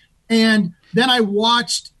me. And then I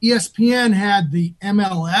watched ESPN had the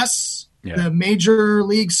MLS, the Major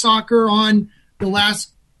League Soccer, on the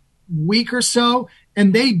last week or so,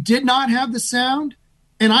 and they did not have the sound.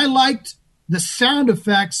 And I liked the sound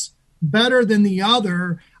effects better than the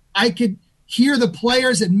other. I could hear the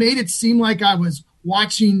players. It made it seem like I was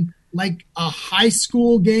watching like a high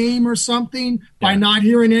school game or something by not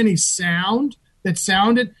hearing any sound that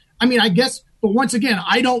sounded. I mean, I guess... But once again,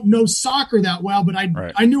 I don't know soccer that well, but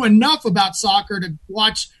I knew enough about soccer to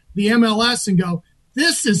watch the MLS and go,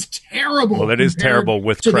 this is terrible. Well, it is terrible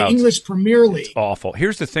with to crowds. The English Premier League. It's awful.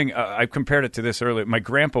 Here's the thing. I compared it to this earlier. My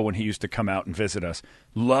grandpa, when he used to come out and visit us,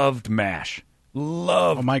 loved MASH.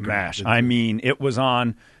 MASH. I mean, it was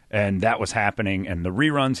on, and that was happening. And the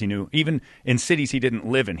reruns, he knew. Even in cities he didn't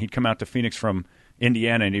live in, he'd come out to Phoenix from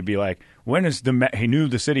Indiana, and he'd be like, he knew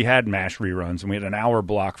the city had MASH reruns, and we had an hour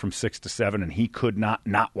block from 6 to 7, and he could not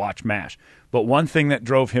watch MASH. But one thing that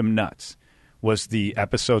drove him nuts was the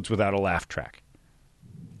episodes without a laugh track.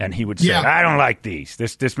 And he would say, I don't like these.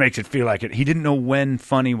 This makes it feel like it. He didn't know when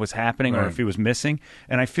funny was happening or if he was missing.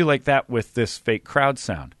 And I feel like that with this fake crowd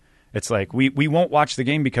sound. It's like we won't watch the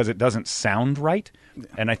game because it doesn't sound right,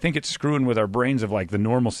 and I think it's screwing with our brains of like the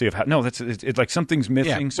normalcy of how. No, it's like something's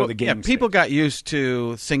missing. So the game. People got used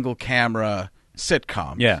to single camera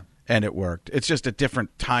sitcoms. Yeah. And it worked. It's just a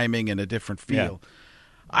different timing and a different feel.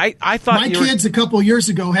 Yeah. I thought my kids a couple years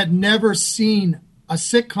ago had never seen a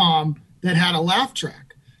sitcom that had a laugh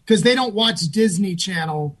track because they don't watch Disney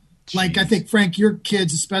Channel. Jeez. Like I think, Frank, your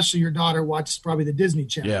kids, especially your daughter, watches probably the Disney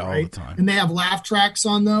Channel, right? All the time. And they have laugh tracks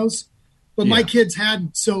on those. But my kids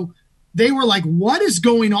hadn't. So they were like, what is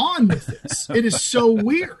going on with this? It is so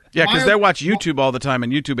weird. Yeah, because they watch YouTube all the time,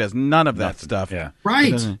 and YouTube has none of that stuff. Yeah.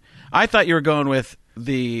 Right. I thought you were going with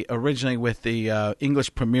originally with the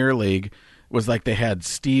English Premier League was like they had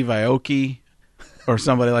Steve Aoki or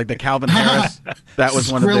somebody like the Calvin Harris. That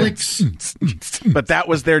was one of their, but that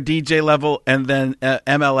was their DJ level, and then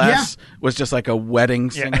MLS was just like a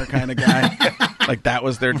wedding singer kind of guy. Like that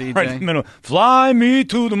was their DJ. Right, no. Fly me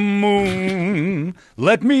to the moon,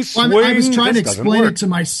 let me swing. I was trying to explain it to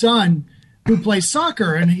my son who plays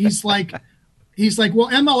soccer, and he's like, well,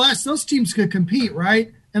 MLS, those teams could compete,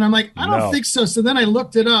 right? And I'm like, I don't think so. So then I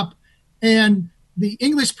looked it up, and the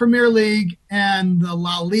English Premier League and the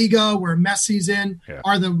La Liga, where Messi's in,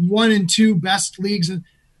 are the 1 and 2 best leagues. And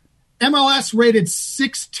MLS rated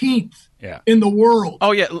 16th in the world.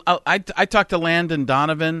 Oh, yeah. I talked to Landon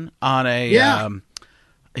Donovan on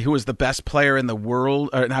who was the best player in the world.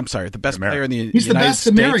 I'm sorry, the best player in the United States. He's the best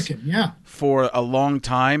American, for a long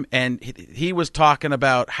time. And he was talking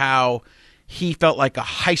about how he felt like a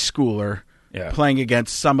high schooler playing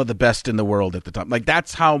against some of the best in the world at the time. Like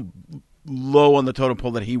that's how low on the totem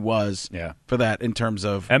pole that he was for that in terms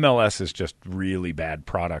of MLS is just really bad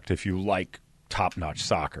product if you like top-notch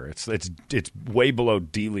soccer. It's way below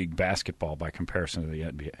D-League basketball by comparison to the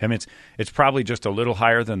NBA. I mean, it's probably just a little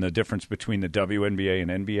higher than the difference between the WNBA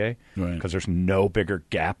and NBA because there's no bigger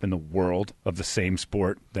gap in the world of the same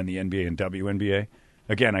sport than the NBA and WNBA.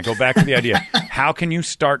 Again, I go back to the idea, how can you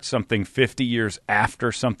start something 50 years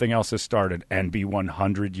after something else has started and be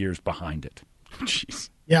 100 years behind it? Jeez.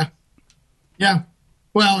 Yeah. Yeah.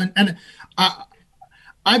 Well, and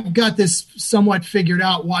I've got this somewhat figured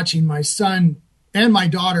out watching my son and my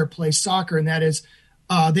daughter play soccer, and that is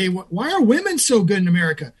why are women so good in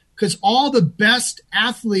America? Because all the best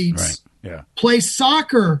athletes play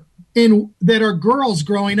soccer that are girls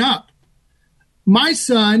growing up. My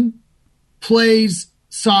son plays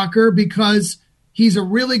soccer because he's a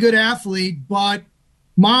really good athlete, but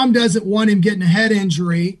mom doesn't want him getting a head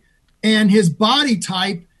injury, and his body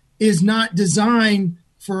type is not designed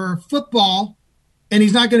for football, and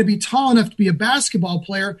he's not going to be tall enough to be a basketball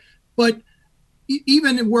player. But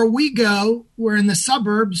even where we go, we're in the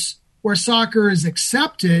suburbs where soccer is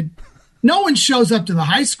accepted. No one shows up to the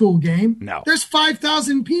high school game. No. There's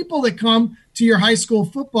 5,000 people that come to your high school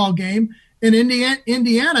football game. In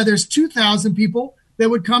Indiana, there's 2,000 people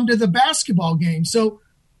that would come to the basketball game. So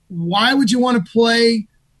why would you want to play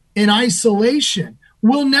in isolation?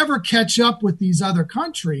 We'll never catch up with these other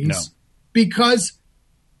countries because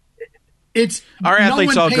it's our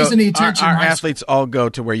athletes no one pays any attention. Our athletes all go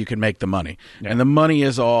to where you can make the money, and the money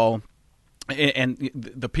is all. And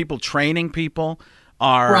the people training people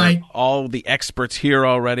are all the experts here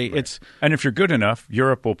already. And if you're good enough,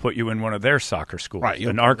 Europe will put you in one of their soccer schools. Right,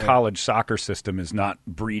 and our college soccer system is not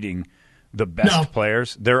breeding the best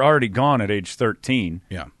players. They're already gone at age 13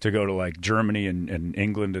 to go to like Germany and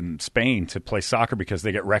England and Spain to play soccer because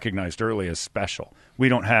they get recognized early as special. We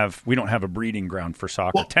don't have a breeding ground for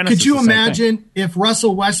soccer. Well, Tennis could you imagine if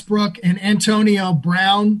Russell Westbrook and Antonio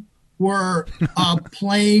Brown were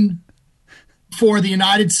playing for the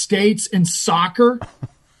United States in soccer?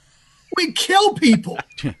 We'd kill people.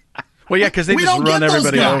 Well, yeah, because they just run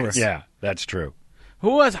everybody over. Yeah, that's true.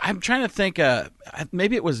 Who was? I'm trying to think.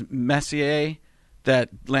 Maybe it was Messier that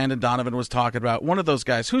Landon Donovan was talking about. One of those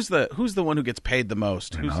guys. Who's the one who gets paid the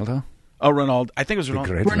most? Ronaldo. Ronaldo. I think it was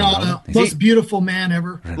Ronaldo. Ronaldo, most beautiful man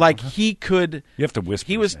ever. Like he could. You have to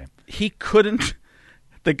whisper. He couldn't.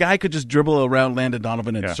 The guy could just dribble around Landon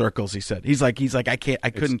Donovan in circles. He said. He's like I can't. I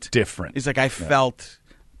couldn't. It's different. He's like I felt.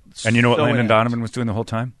 And you know what Landon Donovan was doing the whole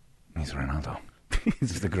time? He's Ronaldo.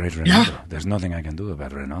 He's the great Ronaldo. Yeah. There's nothing I can do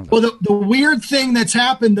about Ronaldo. Well, the weird thing that's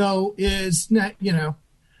happened, though, is,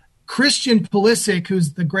 Christian Pulisic,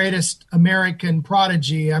 who's the greatest American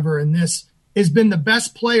prodigy ever in this, has been the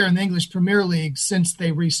best player in the English Premier League since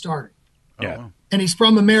they restarted. Yeah. And he's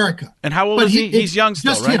from America. And how old is he? He's young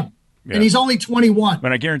still, just right? Him. Yeah. And he's only 21.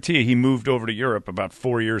 But I guarantee you, he moved over to Europe about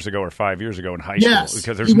 4 years ago or 5 years ago in high school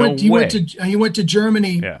because there's no way. He went to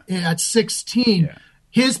Germany at 16. Yeah.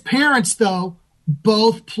 His parents, though,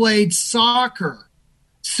 both played soccer.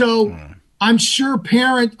 So I'm sure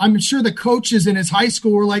the coaches in his high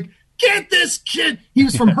school were like, get this kid. He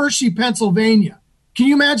was from Hershey, Pennsylvania. Can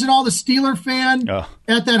you imagine all the Steeler fan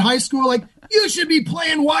at that high school? Like, you should be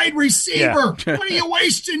playing wide receiver. Yeah. What are you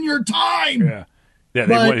wasting your time? Yeah.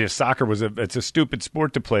 Yeah, soccer it's a stupid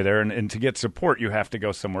sport to play there, and to get support, you have to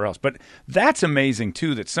go somewhere else. But that's amazing,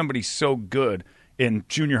 too, that somebody so good in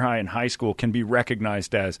junior high and high school can be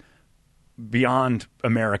recognized as beyond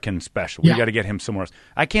American special. We got to get him somewhere else.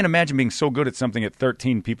 I can't imagine being so good at something at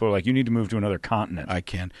 13. People are like, you need to move to another continent. I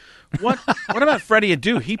can. What about Freddie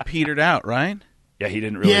Adu? He petered out, right? Yeah, he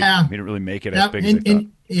didn't really make it as big as they thought.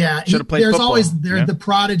 Yeah, should have played there's football. Always the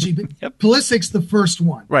prodigy, but Pulisic's the first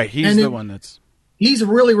one. Right, he's the one that's... He's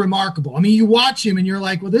really remarkable. I mean, you watch him and you're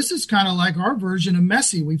like, well, this is kind of like our version of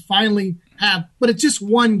Messi. We finally have, but it's just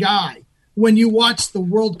one guy. When you watch the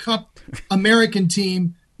World Cup American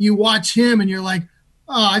team, you watch him and you're like,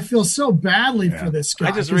 oh, I feel so badly for this guy.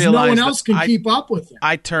 I just 'cause realized no one else can keep up with him.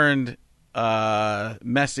 I turned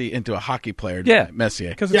Messi into a hockey player.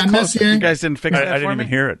 Messier. Because Messier. You guys didn't fix that I for didn't me? even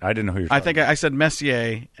hear it. I didn't know who you were I think I said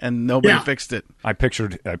Messier, and nobody fixed it. I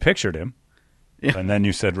pictured him. Yeah. And then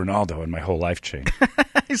you said Ronaldo, and my whole life changed.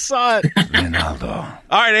 I saw it. Ronaldo.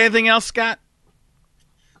 All right, anything else, Scott?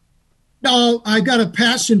 No, I've got a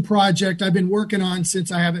passion project I've been working on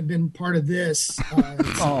since I haven't been part of this.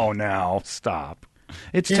 Now stop.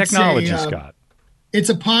 It's technology, Scott. It's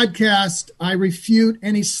a podcast. I refute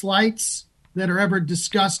any slights that are ever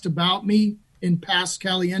discussed about me in past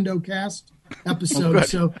Caliendo Cast episodes.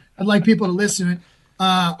 So I'd like people to listen.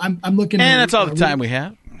 I'm looking. And that's all the time we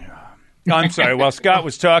have. I'm sorry. While Scott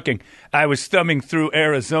was talking, I was thumbing through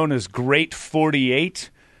Arizona's Great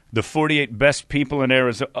 48, the 48 best people in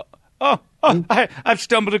Arizona. I've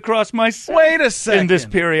stumbled across myself. Wait a second. In this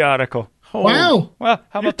periodical. Wow. Well,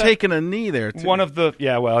 how about taking a knee there, too. One of the,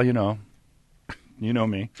 you know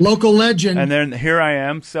me. Local legend. And then here I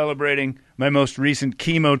am celebrating my most recent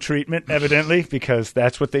chemo treatment, evidently, because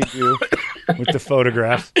that's what they do with the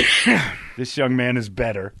photographs. This young man is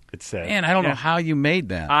better, it says. Man, I don't know how you made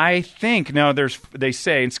that. I think they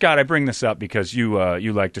say, and Scott, I bring this up because you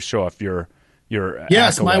like to show off your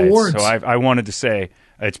yes, accolades. my awards. So I wanted to say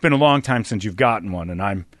it's been a long time since you've gotten one, and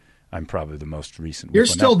I'm probably the most recent. You're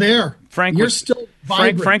still there. Frank, you're still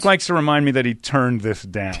vibrant. Frank likes to remind me that he turned this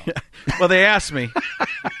down. Well, they asked me,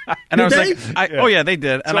 and I was like, "Oh yeah, they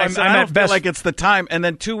did." And So I said, "I don't feel best- like it's the time." And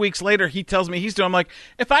then 2 weeks later, he tells me he's doing. I'm like,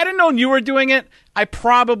 "If I'd have known you were doing it, I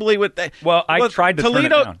probably would." Well, I tried to turn it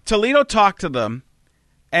down. Toledo talked to them,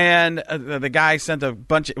 and the guy sent a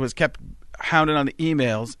bunch. It was kept hounding on the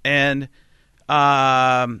emails, and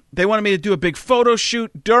they wanted me to do a big photo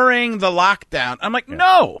shoot during the lockdown. I'm like,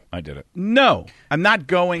 no. I did it. No. I'm not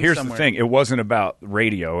going Here's somewhere. the thing. It wasn't about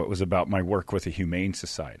radio. It was about my work with the Humane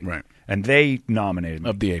Society. Right. And they nominated me.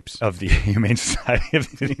 Of the Apes. Of the Humane Society.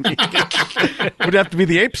 Would have to be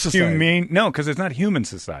the Apes Society. No, because it's not Human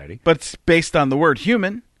Society. But it's based on the word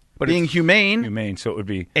human. But being humane. Humane, so it would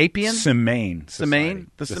be Apian? Semane Society.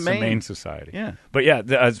 The Semane Society. Yeah. But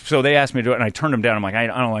yeah, so they asked me to do it, and I turned them down. I'm like, I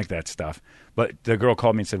don't like that stuff. But the girl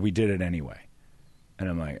called me and said, we did it anyway. And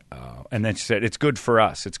I'm like, oh. And then she said, it's good for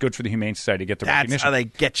us. It's good for the Humane Society to get the recognition. That's how they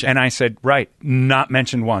get you. And I said, right, not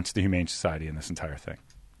mentioned once the Humane Society in this entire thing.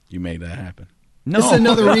 You made that happen. No. This is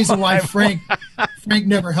another reason why Frank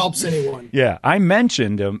never helps anyone. Yeah, I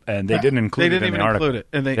mentioned them, and they didn't include it in the article. Include it.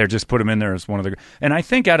 And they just put them in there as one of the... And I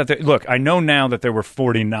think out of the... Look, I know now that there were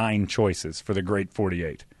 49 choices for the Great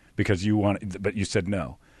 48 because you wanted... But you said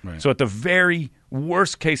no. Right. So at the very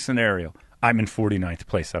worst case scenario, I'm in 49th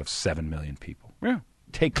place out of 7 million people. Yeah.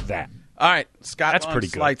 Take that. All right. Scott That's pretty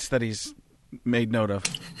good. Slights that he's made note of.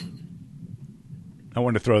 I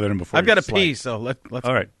wanted to throw that in before. I've got to pee, so let's.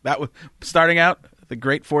 All right. That was starting out the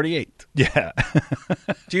Great 48. Yeah.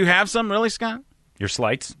 Do you have some, really, Scott? Your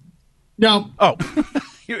slights? No. Oh.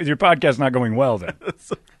 Your podcast's not going well then.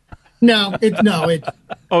 No.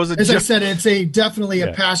 Oh, is it? As I said, it's definitely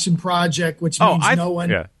a passion project, which means no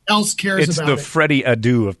one else cares it's about it. It's the Freddie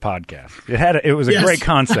Adu of podcasts. It was a great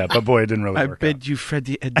concept, but boy, it didn't really work out. I bid you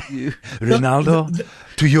Freddie Adu. Ronaldo,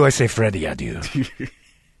 to you I say Freddie Adu.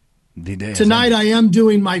 Tonight I am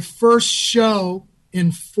doing my first show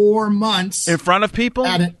in 4 months. In front of people?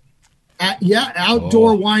 Outdoor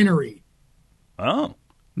winery. Oh.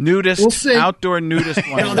 Nudist, we'll see. Outdoor nudist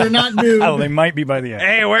winery. No, they're not nude. Oh, they might be by the end.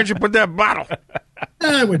 Hey, where'd you put that bottle?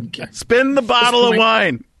 I wouldn't care. Spin the bottle of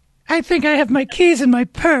wine. I think I have my keys in my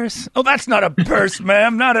purse. Oh, that's not a purse,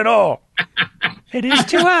 ma'am. Not at all. It is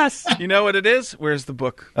to us. You know what it is? Where's the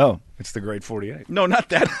book? Oh, it's the Great 48. No, not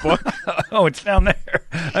that book. Oh, it's down there.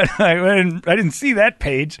 I didn't see that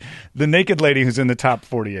page. The naked lady who's in the top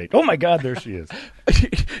 48. Oh, my God, there she is.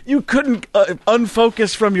 You couldn't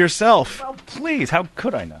unfocus from yourself. Well, please, how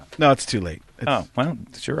could I not? No, it's too late. Oh, well,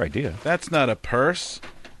 it's your idea. That's not a purse.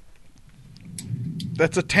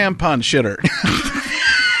 That's a tampon shitter.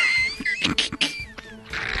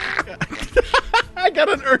 I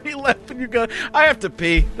got an Ernie left, and you go. I have to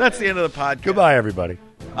pee. That's the end of the podcast. Goodbye, everybody.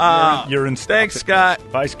 You're in. Thanks, Scott.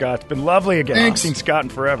 Bye, Scott. It's been lovely again. I haven't Thanks. seen Scott in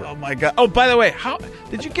forever. Oh my God. Oh, by the way, how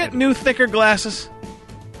did you get new, thicker glasses?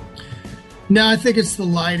 No, I think it's the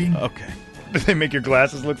lighting. Okay. Do they make your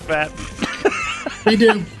glasses look fat? They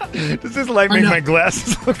do. Does this light I make know. my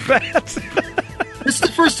glasses look fat? This is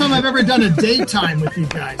the first time I've ever done a daytime with you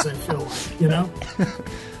guys, I feel like, you know?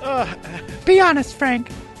 Be honest,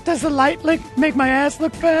 Frank. Does the light make my ass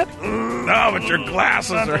look fat? No, but your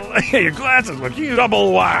glasses are. Yeah, your glasses look huge.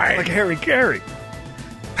 Double wide. Like Harry Carey.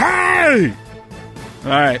 Hey! All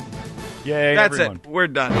right. Yay, That's everyone. it. We're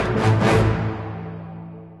done.